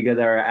Slovakia, we got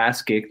our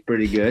ass kicked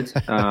pretty good.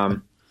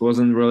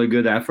 Wasn't really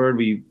good effort.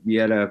 We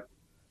had a,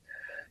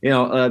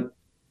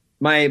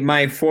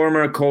 my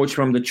former coach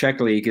from the Czech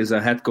league is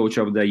a head coach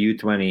of the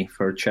U20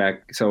 for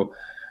Czech. So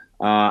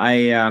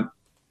I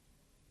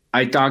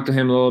talked to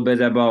him a little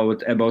bit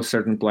about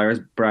certain players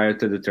prior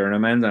to the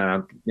tournament.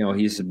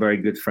 He's a very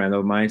good friend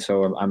of mine,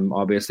 so I'm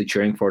obviously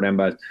cheering for them.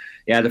 But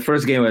yeah, the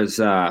first game was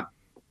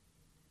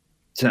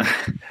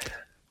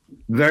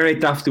very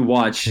tough to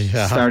watch.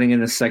 Yeah. Starting in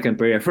the second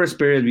period. First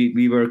period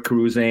we were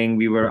cruising,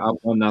 we were up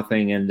on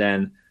nothing, and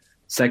then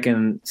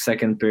second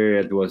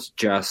period was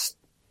just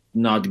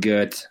not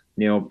good.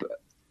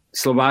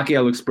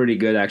 Slovakia looks pretty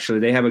good actually.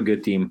 They have a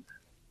good team.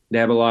 They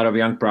have a lot of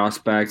young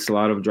prospects, a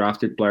lot of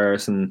drafted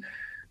players, and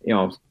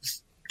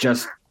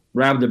just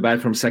right the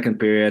bat from second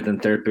period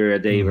and third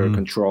period they were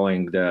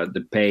controlling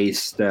the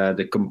pace.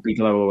 The complete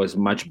level was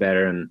much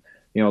better, and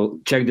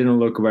Czech didn't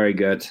look very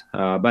good.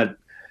 But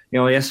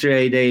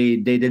yesterday they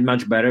did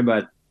much better,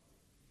 but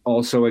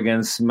also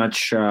against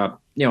much. I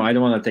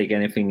don't want to take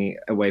anything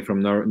away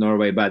from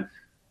Norway, but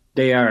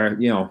they are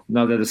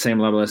not at the same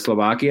level as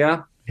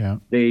Slovakia. Yeah,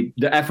 the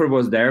effort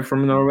was there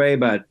from Norway,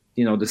 but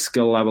the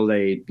skill level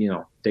they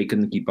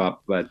couldn't keep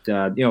up. But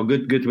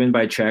good win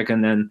by Czech,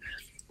 and then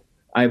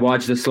I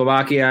watched the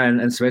Slovakia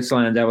and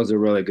Switzerland, and that was a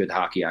really good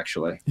hockey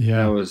actually.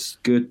 Yeah, that was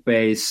good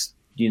pace.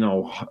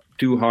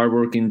 Two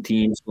hardworking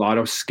teams, a lot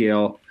of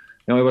skill.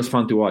 It was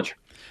fun to watch.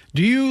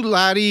 Do you,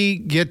 Laddie,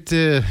 get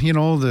the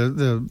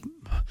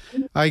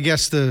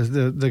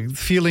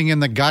feeling in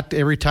the gut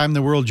every time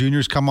the World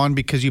Juniors come on,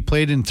 because you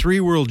played in 3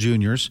 World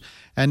Juniors,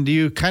 and do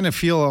you kind of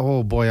feel,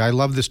 oh boy, I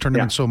love this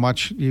tournament so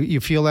much? You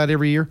feel that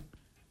every year?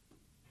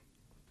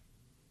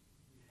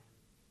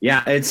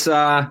 Yeah, it's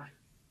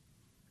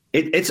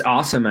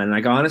awesome, man.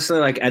 Like honestly,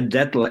 like at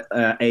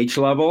that age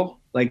level,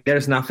 like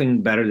there's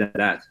nothing better than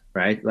that,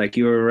 right? Like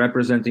you're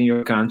representing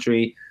your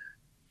country.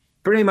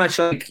 Pretty much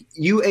like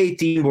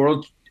U18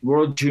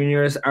 World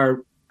Juniors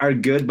are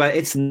good, but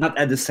it's not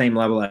at the same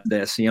level as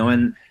this,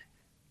 and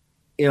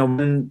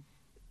when,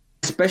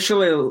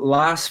 especially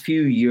last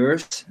few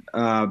years,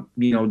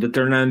 the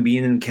tournament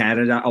being in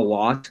Canada a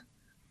lot,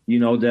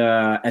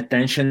 the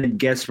attention it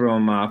gets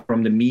from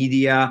the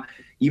media.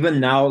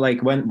 Even now,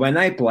 like when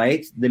I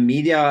played, the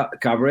media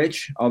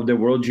coverage of the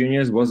World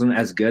Juniors wasn't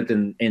as good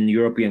in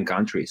European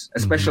countries,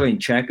 especially in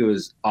Czech. It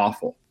was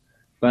awful,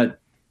 but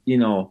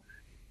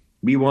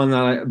we won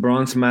a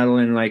bronze medal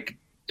in like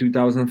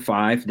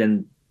 2005.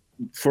 Then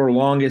for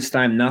longest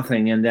time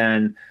nothing, and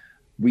then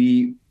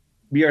we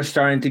are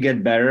starting to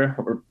get better.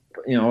 Or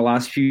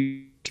last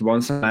few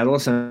won some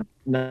medals, and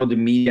now the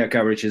media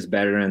coverage is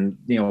better, and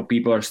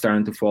people are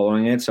starting to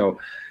following it. So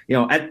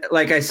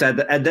like I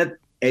said, at that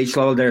age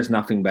level, there's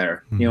nothing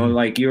better.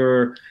 Like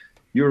you're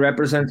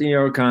representing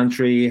your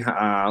country.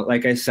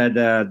 Like I said,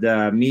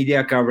 the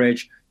media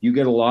coverage, you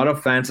get a lot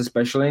of fans,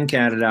 especially in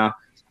Canada.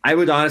 I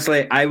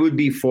would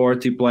be for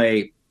to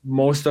play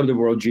most of the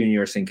World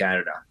Juniors in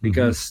Canada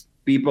because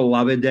people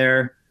love it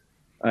there.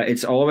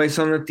 It's always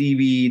on the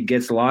TV. It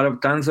gets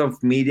tons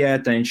of media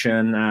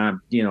attention.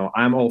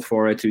 I'm all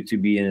for it to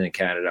be in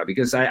Canada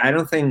because I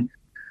don't think,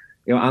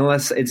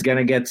 unless it's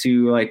gonna get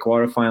to like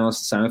quarterfinals,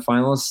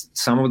 semifinals,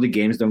 some of the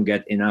games don't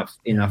get enough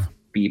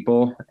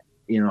people,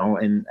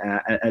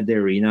 at the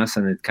arenas,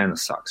 and it kind of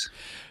sucks.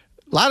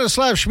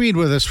 Ladislav Schmid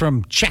with us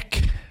from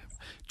Czechia.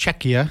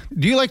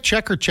 Do you like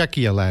Czech or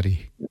Czechia,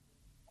 Laddie?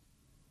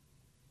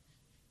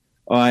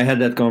 Oh, I had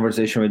that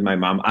conversation with my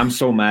mom. I'm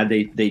so mad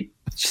they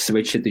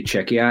switched it to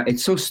Czechia.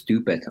 It's so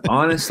stupid.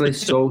 Honestly,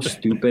 so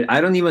stupid. I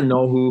don't even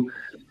know who.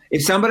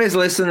 If somebody's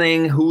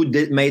listening who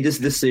made this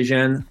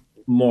decision,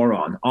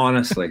 moron.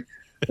 Honestly,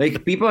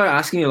 like people are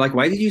asking you, like,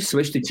 why did you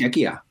switch to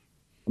Czechia?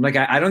 I'm like,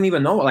 I don't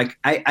even know. Like,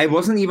 I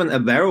wasn't even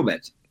aware of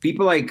it.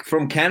 People like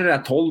from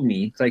Canada told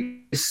me, it's like,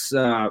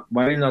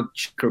 why are you not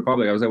Czech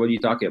Republic? I was like, what are you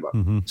talking about?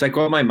 So I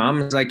called my mom.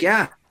 It's like,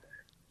 yeah,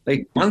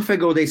 like a month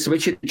ago they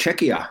switched it to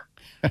Czechia.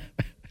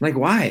 Like,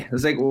 why?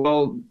 It's like,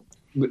 well,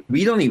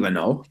 we don't even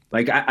know.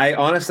 Like, I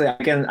honestly,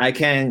 I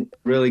can't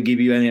really give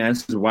you any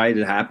answers why it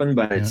happened,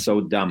 but it's so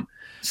dumb.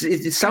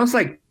 It sounds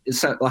like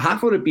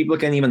half of the people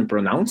can't even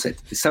pronounce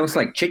it. It sounds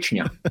like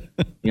Chechnya.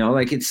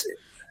 Like it's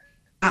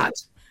bad.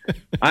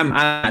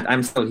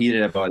 I'm so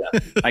heated about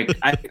that. Like,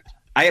 I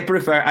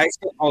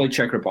still call it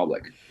Czech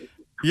Republic.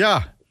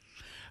 Yeah.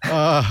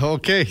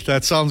 Okay,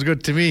 that sounds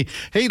good to me.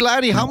 Hey,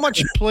 Laddie, how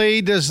much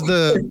play does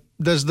the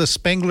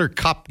Spengler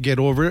Cup get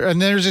over?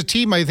 And there's a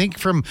team, I think,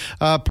 from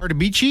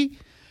Pardubice.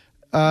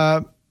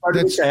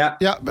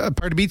 Pardubice,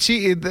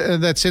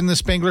 that's in the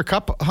Spengler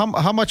Cup.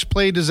 How much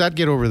play does that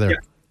get over there?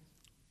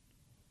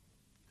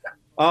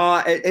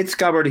 Yeah. It's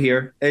covered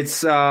here.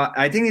 It's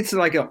I think it's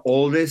like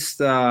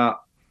the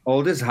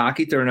oldest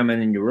hockey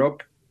tournament in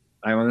Europe,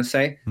 I want to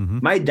say.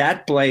 My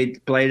dad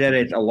played at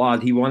it a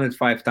lot. He won it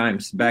 5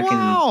 times back in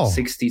the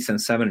 60s and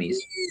 70s.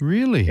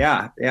 Really?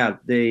 Yeah.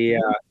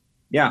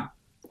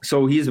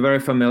 So he's very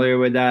familiar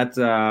with that.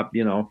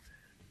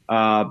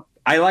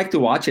 I like to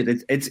watch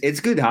it. It's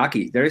good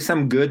hockey. There is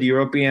some good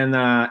European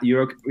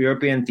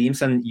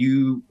teams, and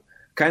you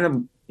kind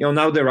of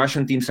now the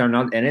Russian teams are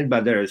not in it,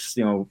 but there's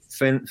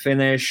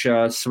Finnish,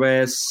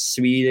 Swiss,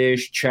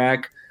 Swedish,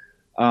 Czech.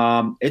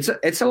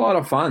 It's a lot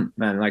of fun,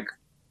 man. Like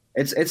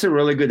it's a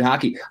really good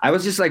hockey. I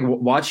was just like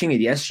watching it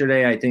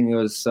yesterday. I think it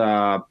was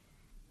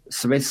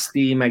Swiss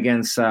team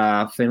against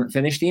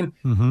Finnish team.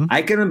 Mm-hmm.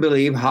 I couldn't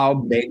believe how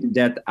big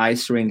that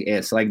ice rink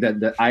is. Like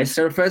the ice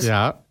surface.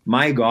 Yeah.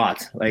 My God,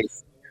 like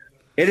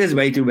it is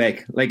way too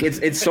big. Like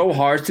it's so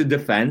hard to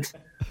defend.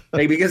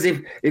 Like because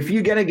if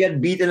you're gonna get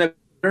beat in a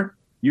corner,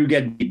 you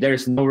get beat.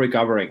 There's no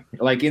recovering.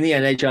 Like in the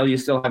NHL, you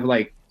still have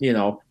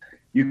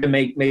you can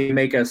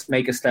make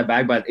a step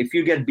back, but if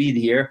you get beat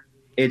here,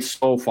 it's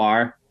so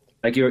far.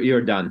 Like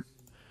you're done.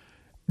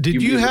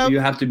 You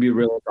have to be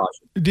really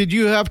cautious. Did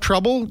you have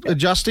trouble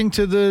adjusting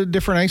to the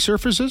different ice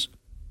surfaces?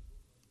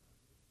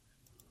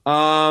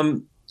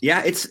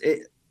 Yeah,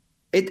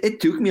 it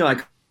took me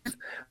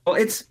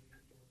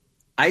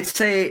I'd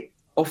say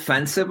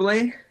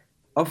offensively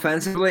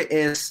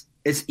is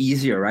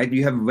easier, right?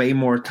 You have way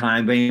more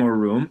time, way more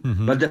room,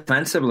 but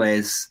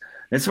defensively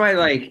that's why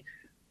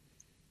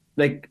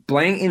like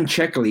playing in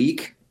Czech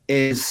league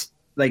is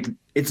like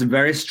it's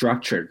very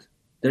structured.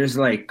 There's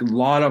like a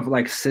lot of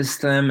like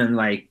system and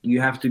like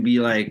you have to be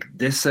like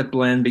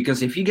disciplined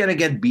because if you're gonna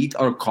get beat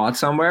or caught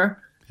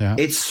somewhere,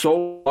 it's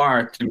so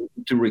hard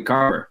to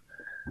recover.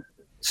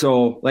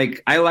 So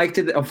like I liked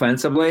it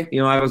offensively.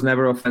 I was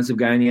never an offensive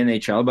guy in the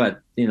NHL,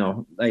 but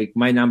like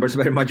my numbers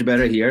were much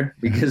better here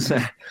because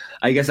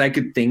I guess I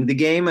could think the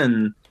game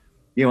and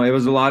it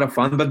was a lot of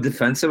fun. But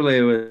defensively,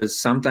 it was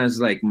sometimes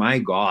like my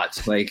God,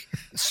 like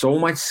so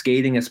much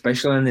skating,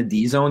 especially in the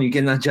D zone. You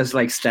cannot just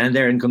like stand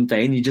there and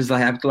contain. You just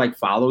have to like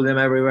follow them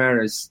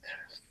everywhere.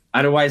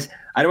 Otherwise,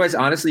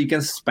 honestly, you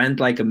can spend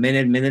like a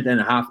minute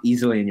and a half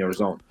easily in your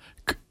zone.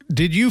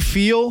 Did you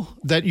feel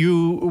that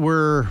you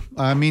were?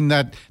 I mean,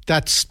 that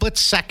split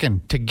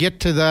second to get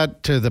to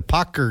the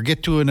puck or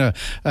get to an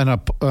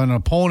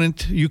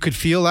opponent, you could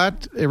feel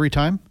that every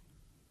time.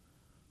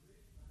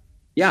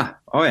 Yeah.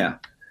 Oh yeah.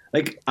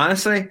 Like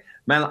honestly,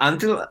 man,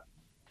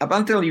 up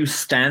until you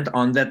stand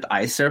on that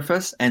ice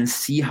surface and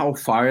see how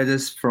far it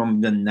is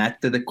from the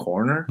net to the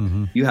corner,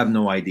 you have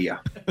no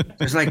idea.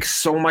 There's like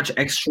so much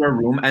extra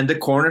room, and the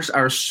corners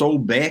are so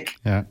big.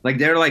 Yeah. Like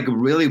they're like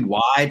really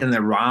wide and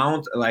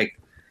around. Like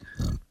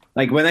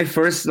when I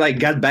first like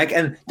got back,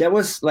 and that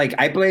was like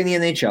I played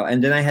in the NHL,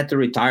 and then I had to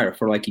retire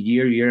for like a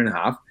year and a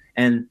half,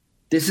 and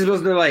this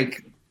was the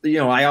like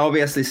I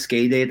obviously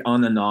skated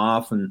on and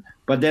off,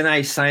 but then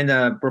I signed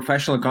a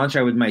professional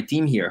contract with my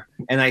team here,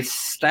 and I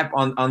step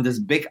on this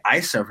big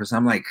ice surface.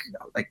 I'm like,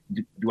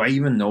 do I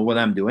even know what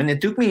I'm doing?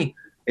 It took me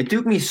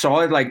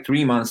solid like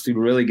 3 months to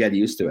really get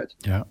used to it.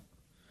 Yeah.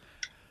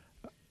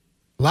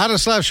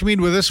 Ladislav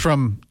Schmid with us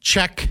from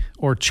Czech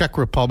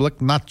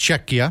Republic, not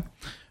Czechia.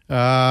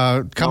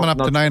 Coming up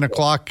to 9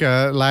 o'clock,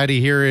 Laddie,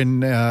 here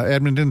in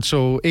Edmonton.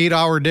 So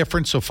 8-hour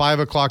difference, so 5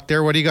 o'clock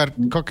there. What do you got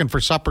cooking for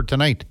supper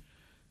tonight?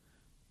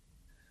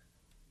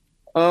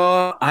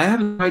 I have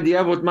no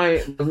idea what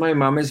my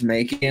mom is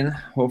making.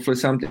 Hopefully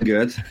something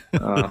good.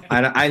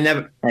 I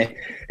never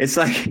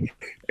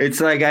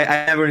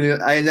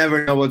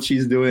know what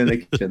she's doing in the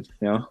kitchen.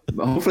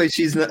 Hopefully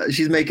she's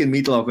making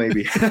meatloaf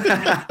maybe.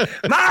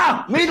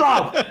 Mom,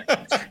 meatloaf.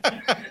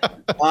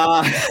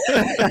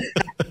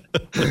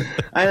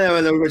 I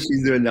never know what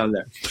she's doing down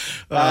there.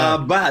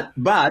 But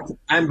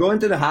I'm going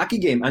to the hockey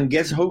game, and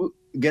guess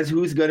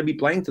who's going to be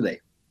playing today?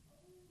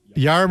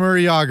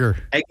 Jaromir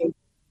Jagr.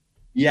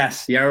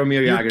 Yes,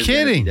 Jaromir Jagr. You're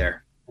kidding.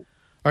 There.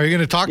 Are you going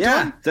to talk to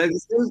him?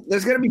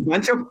 There's going to be a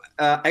bunch of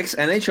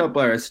ex-NHL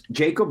players.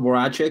 Jacob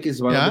Voracek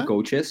is one of the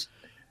coaches.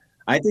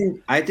 I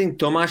think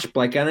Tomáš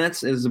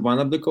Plekanec is one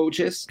of the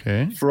coaches.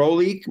 Okay.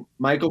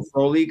 Michael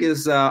Frolik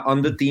is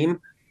on the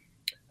team.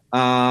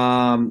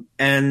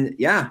 And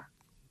yeah,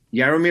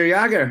 Jaromir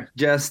Jagr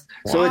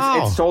so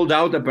it's sold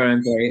out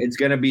apparently. It's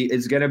gonna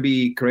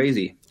be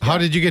crazy. How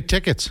did you get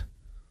tickets?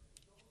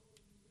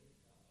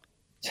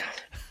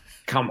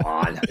 Come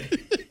on.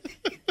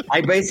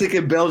 I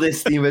basically built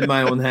this team with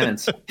my own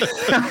hands.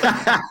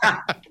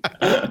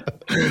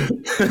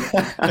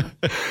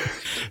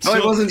 No,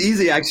 it wasn't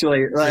easy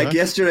actually. Like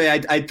yesterday,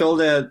 I told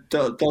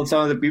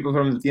some of the people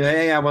from the team,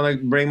 hey, I want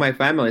to bring my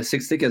family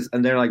 6 tickets,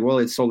 and they're like, well,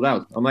 it's sold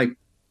out. I'm like,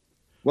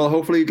 well,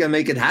 hopefully you can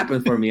make it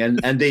happen for me, and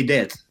they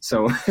did.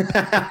 So,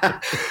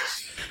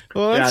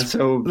 well, that's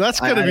going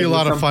to be a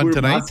lot of fun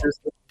tonight.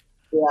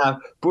 Yeah,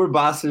 poor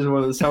bastards.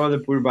 Some of the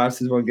poor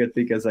bastards won't get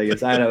tickets, I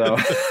guess. I don't know.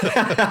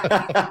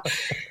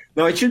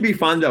 No, it should be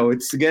fun though.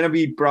 It's gonna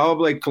be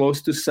probably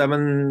close to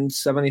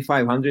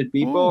 7,500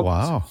 people. Oh,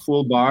 wow,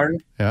 full barn.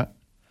 Yeah,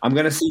 I'm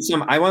gonna see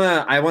some. I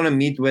wanna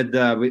meet with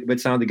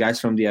some of the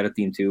guys from the other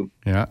team too.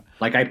 Yeah,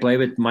 like I play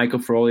with Michael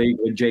Frolik,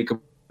 with Jacob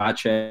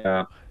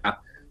Voracek,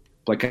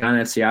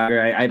 Plekanec,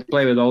 Jagr. I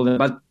play with all them,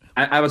 but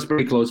I was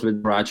pretty close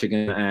with Voracek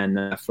and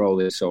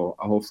Frolik, so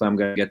hopefully I'm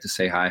gonna get to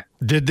say hi.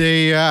 Did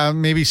they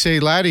maybe say,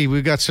 Laddie,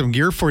 we've got some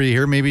gear for you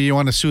here. Maybe you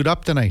want to suit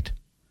up tonight?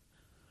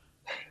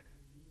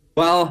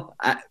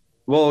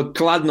 Well,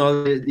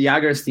 Kladno, the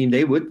Jagers team,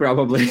 they would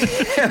probably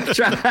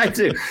try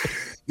to.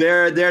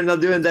 They're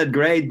not doing that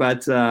great,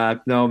 but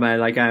no, man.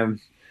 Like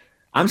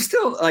I'm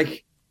still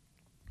like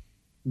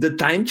the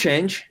time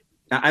change.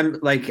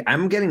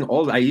 I'm getting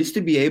old. I used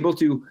to be able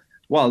to.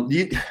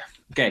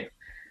 Okay.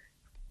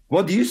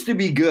 What used to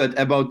be good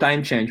about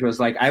time change was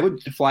like I would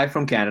fly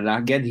from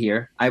Canada, get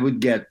here, I would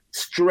get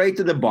straight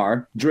to the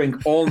bar, drink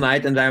all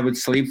night, and I would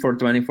sleep for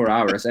 24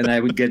 hours, and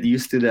I would get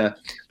used to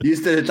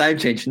the time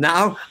change.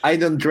 Now I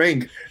don't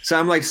drink, so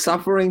I'm like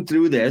suffering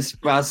through this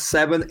past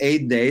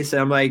 7-8 days,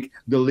 and I'm like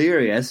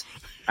delirious.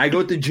 I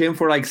go to gym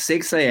for like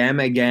 6 a.m.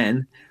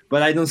 again,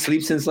 but I don't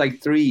sleep since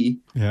like 3.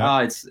 Yeah.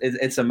 Oh,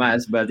 it's a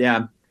mess, but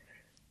yeah.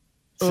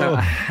 So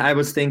I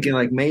was thinking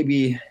like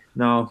maybe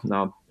no,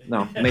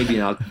 maybe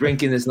not.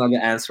 Drinking is not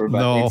the answer,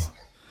 but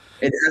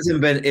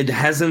it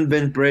hasn't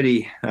been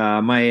pretty.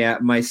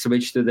 My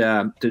switch to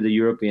the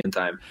European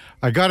time.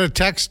 I got a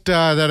text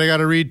that I got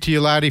to read to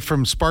you, laddie,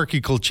 from Sparky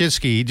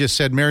Kolchiski. He just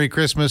said Merry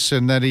Christmas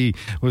and that he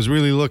was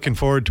really looking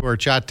forward to our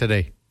chat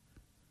today.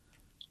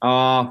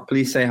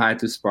 Please say hi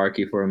to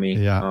Sparky for me.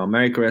 Yeah.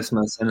 Merry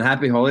Christmas and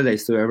happy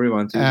holidays to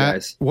everyone too,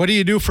 guys. What do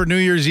you do for New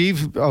Year's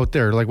Eve out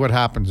there? Like, what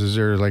happens? Is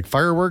there like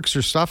fireworks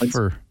or stuff?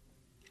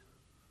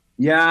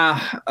 Yeah,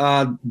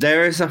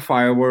 there is a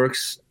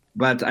fireworks,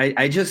 but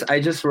I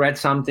just read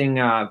something.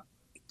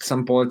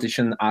 Some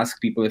politician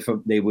asked people if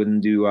they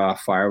wouldn't do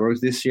fireworks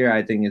this year.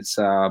 I think it's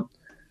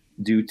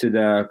due to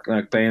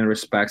the paying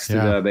respects to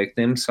the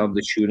victims of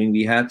the shooting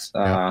we had,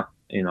 a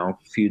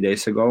few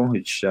days ago,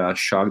 which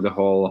shocked the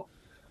whole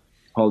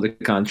the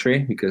country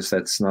because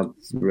that's not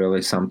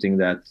really something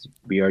that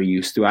we are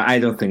used to. I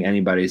don't think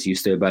anybody's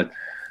used to it, but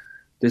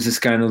this is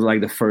kind of like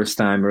the first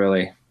time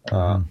really.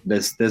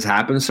 This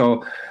happened,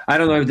 so I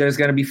don't know if there's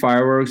gonna be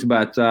fireworks,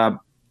 but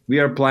we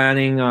are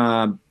planning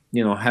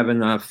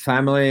having a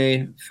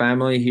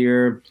family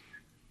here.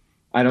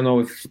 I don't know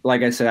if,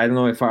 like I said, I don't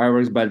know if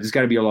fireworks, but there's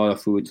gotta be a lot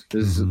of food.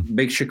 There's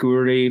big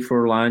charcuterie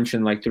for lunch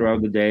and like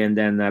throughout the day, and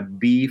then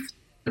beef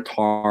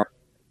tartare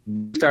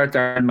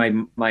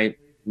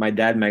my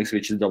dad makes,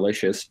 which is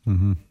delicious.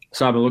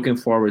 So I've been looking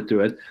forward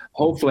to it.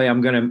 Hopefully I'm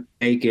going to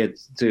make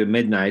it to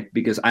midnight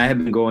because I have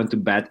been going to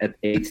bed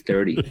at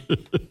 8:30.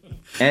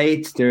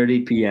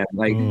 8:30 p.m.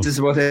 Like this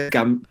is what it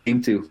came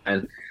to.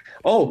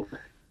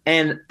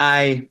 And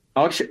I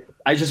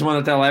just want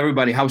to tell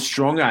everybody how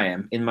strong I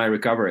am in my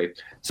recovery.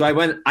 So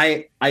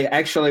I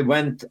actually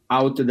went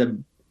out to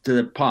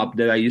the pub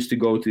that I used to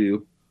go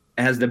to.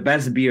 It has the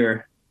best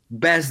beer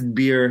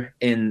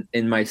in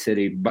my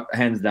city,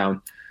 hands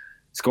down.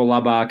 It's called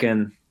Labak,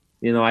 and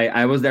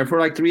I was there for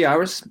like 3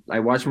 hours. I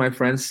watched my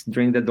friends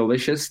drink the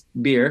delicious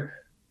beer,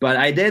 but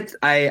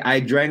I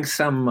drank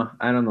some,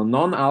 I don't know,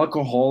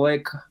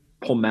 non-alcoholic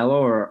pomelo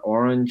or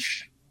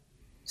orange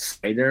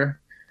cider.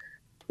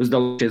 It was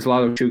delicious, a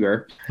lot of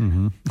sugar.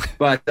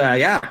 But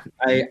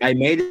I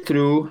made it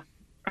through.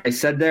 I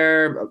sat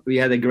there. We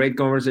had a great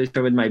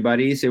conversation with my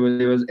buddies. It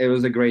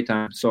was a great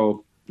time.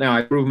 So now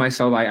I proved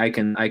myself I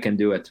can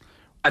do it.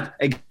 But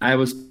again, I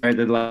was tired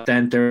at like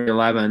 10:30,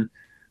 11.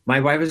 My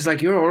wife is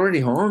like, "You're already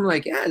home?"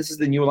 Like, yeah, this is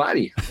the new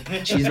laddie.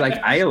 She's like,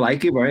 "I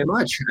like it very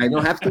much. I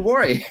don't have to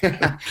worry."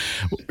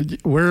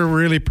 We're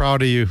really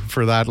proud of you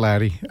for that,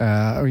 laddie.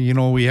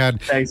 We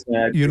had, thanks,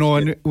 man.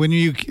 And when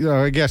you,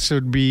 I guess it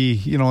would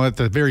be, at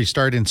the very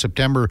start in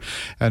September,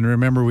 and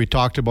remember we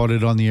talked about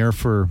it on the air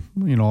for,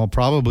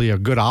 probably a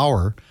good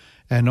hour.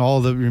 And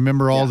all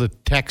the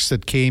texts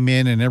that came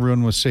in, and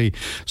everyone was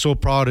so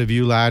proud of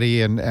you,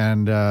 laddie,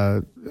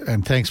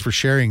 and thanks for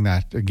sharing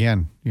that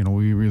again.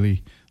 We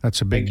really. That's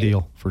a big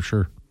deal for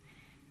sure.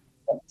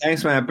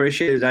 Thanks, man. I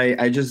appreciate it.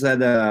 I just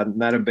had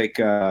not a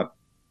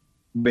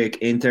big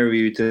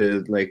interview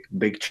to like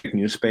big Czech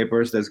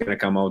newspapers that's going to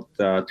come out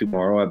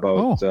tomorrow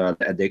about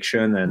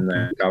addiction and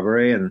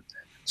recovery, and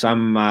so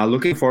I'm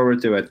looking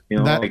forward to it.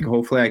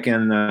 Hopefully I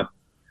can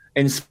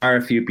inspire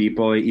a few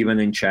people even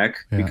in Czech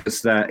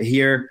because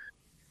here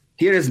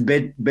is a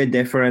bit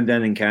different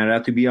than in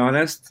Canada. To be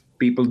honest,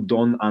 people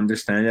don't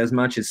understand it as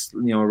much. It's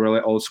really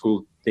old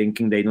school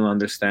thinking. They don't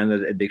understand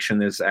that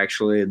addiction is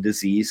actually a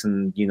disease,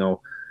 and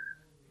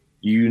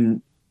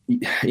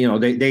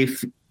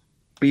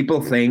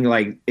people think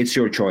like it's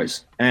your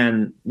choice,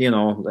 and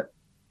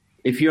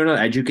if you're not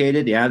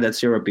educated,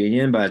 that's your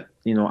opinion, but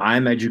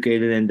I'm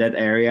educated in that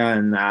area,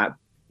 and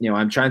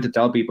I'm trying to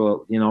tell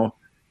people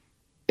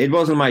it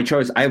wasn't my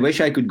choice. I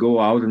wish I could go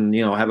out and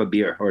have a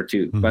beer or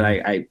two, but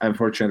I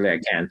unfortunately I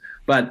can't.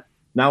 But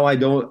now I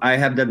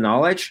have that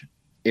knowledge.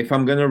 If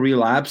I'm gonna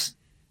relapse,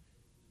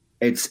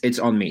 it's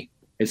on me.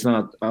 It's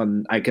not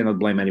on. I cannot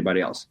blame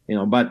anybody else.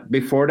 But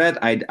before that,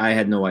 I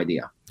had no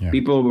idea. Yeah.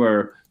 People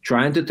were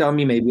trying to tell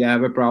me maybe I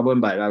have a problem,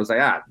 but I was like,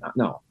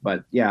 no.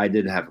 But yeah, I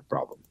did have a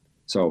problem.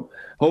 So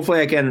hopefully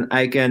I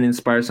can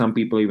inspire some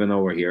people even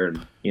over here,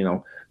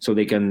 so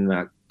they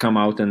can come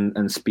out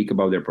and speak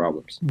about their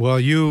problems. Well,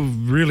 you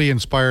really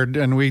inspired,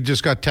 and we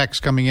just got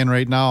texts coming in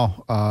right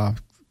now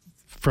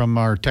from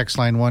our text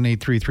line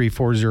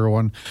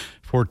 1-833-401-46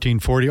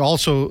 1440.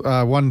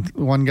 Also,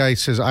 one guy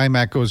says,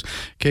 IMAC goes,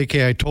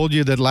 KK, I told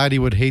you that Laddie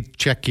would hate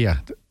Czechia.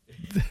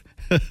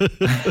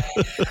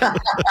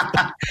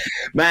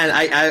 Man,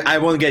 I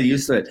won't get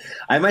used to it.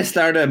 I might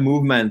start a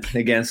movement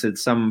against it,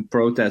 some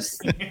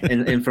protest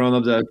in front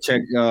of the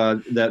Czech,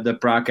 the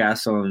Prague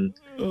Castle. And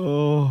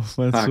oh,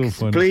 that's so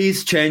funny.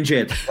 Please change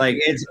it. Like,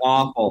 it's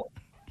awful.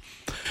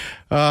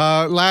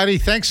 Laddie,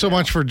 thanks so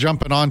much for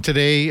jumping on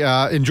today.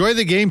 Enjoy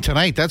the game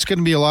tonight. That's going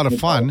to be a lot of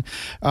fun.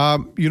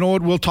 You know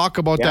what? We'll talk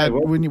about that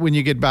when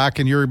you get back,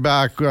 and you're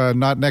back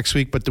not next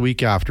week, but the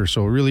week after.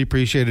 So really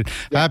appreciate it.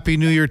 Yeah. Happy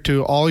New Year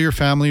to all your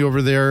family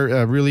over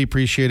there. Really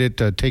appreciate it.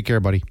 Take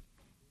care, buddy.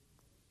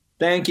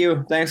 Thank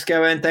you. Thanks,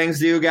 Kevin. Thanks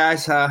to you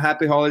guys.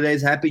 Happy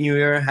holidays. Happy New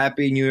Year.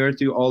 Happy New Year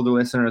to all the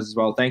listeners as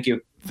well. Thank you.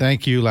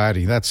 Thank you,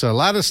 Laddie. That's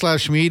Ladislav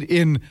Schmid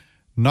in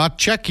not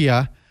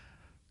Czechia,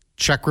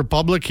 Czech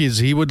Republic.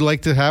 He would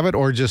like to have it,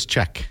 or just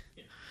Czech.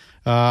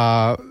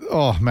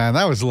 Oh man,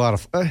 that was a lot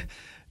of.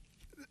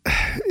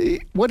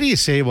 What do you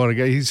say about a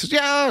guy? He says,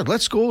 "Yeah,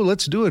 let's go,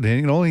 let's do it."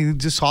 And, he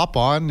just hop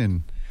on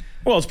and.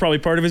 Well, it's probably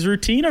part of his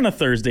routine on a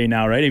Thursday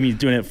now, right? I mean, he's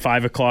doing it at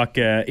 5 o'clock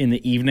in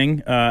the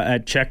evening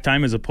at Czech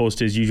time, as opposed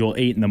to his usual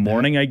 8 in the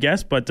morning, I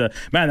guess. But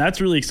man, that's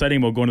really exciting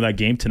about going to that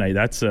game tonight.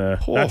 That's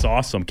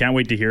awesome. Can't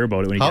wait to hear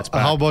about it when he gets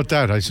back. How about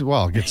that? I said,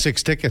 well, get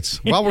 6 tickets.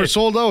 Well, we're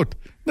sold out.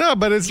 No,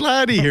 but it's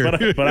Laddie here.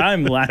 but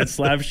I'm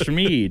Ladislav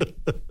Schmid.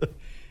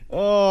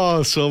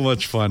 Oh, so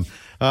much fun.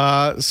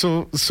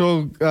 So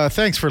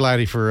thanks for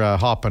Laddie for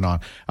hopping on.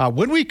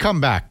 When we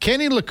come back,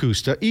 Kenny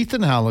Lacusta,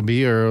 Ethan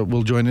Hallaby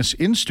will join us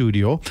in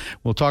studio.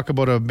 We'll talk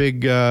about a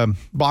big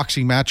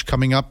boxing match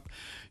coming up,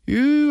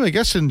 I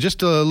guess, in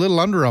just a little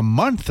under a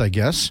month, I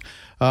guess.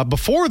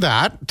 Before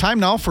that, time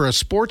now for a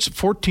Sports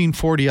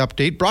 1440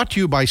 update brought to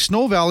you by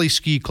Snow Valley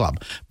Ski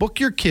Club. Book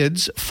your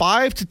kids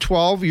 5 to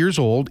 12 years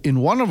old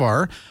in one of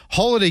our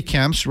holiday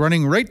camps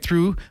running right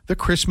through the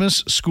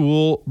Christmas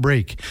school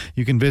break.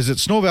 You can visit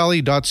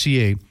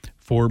snowvalley.ca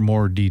for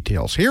more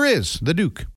details. Here is the Duke.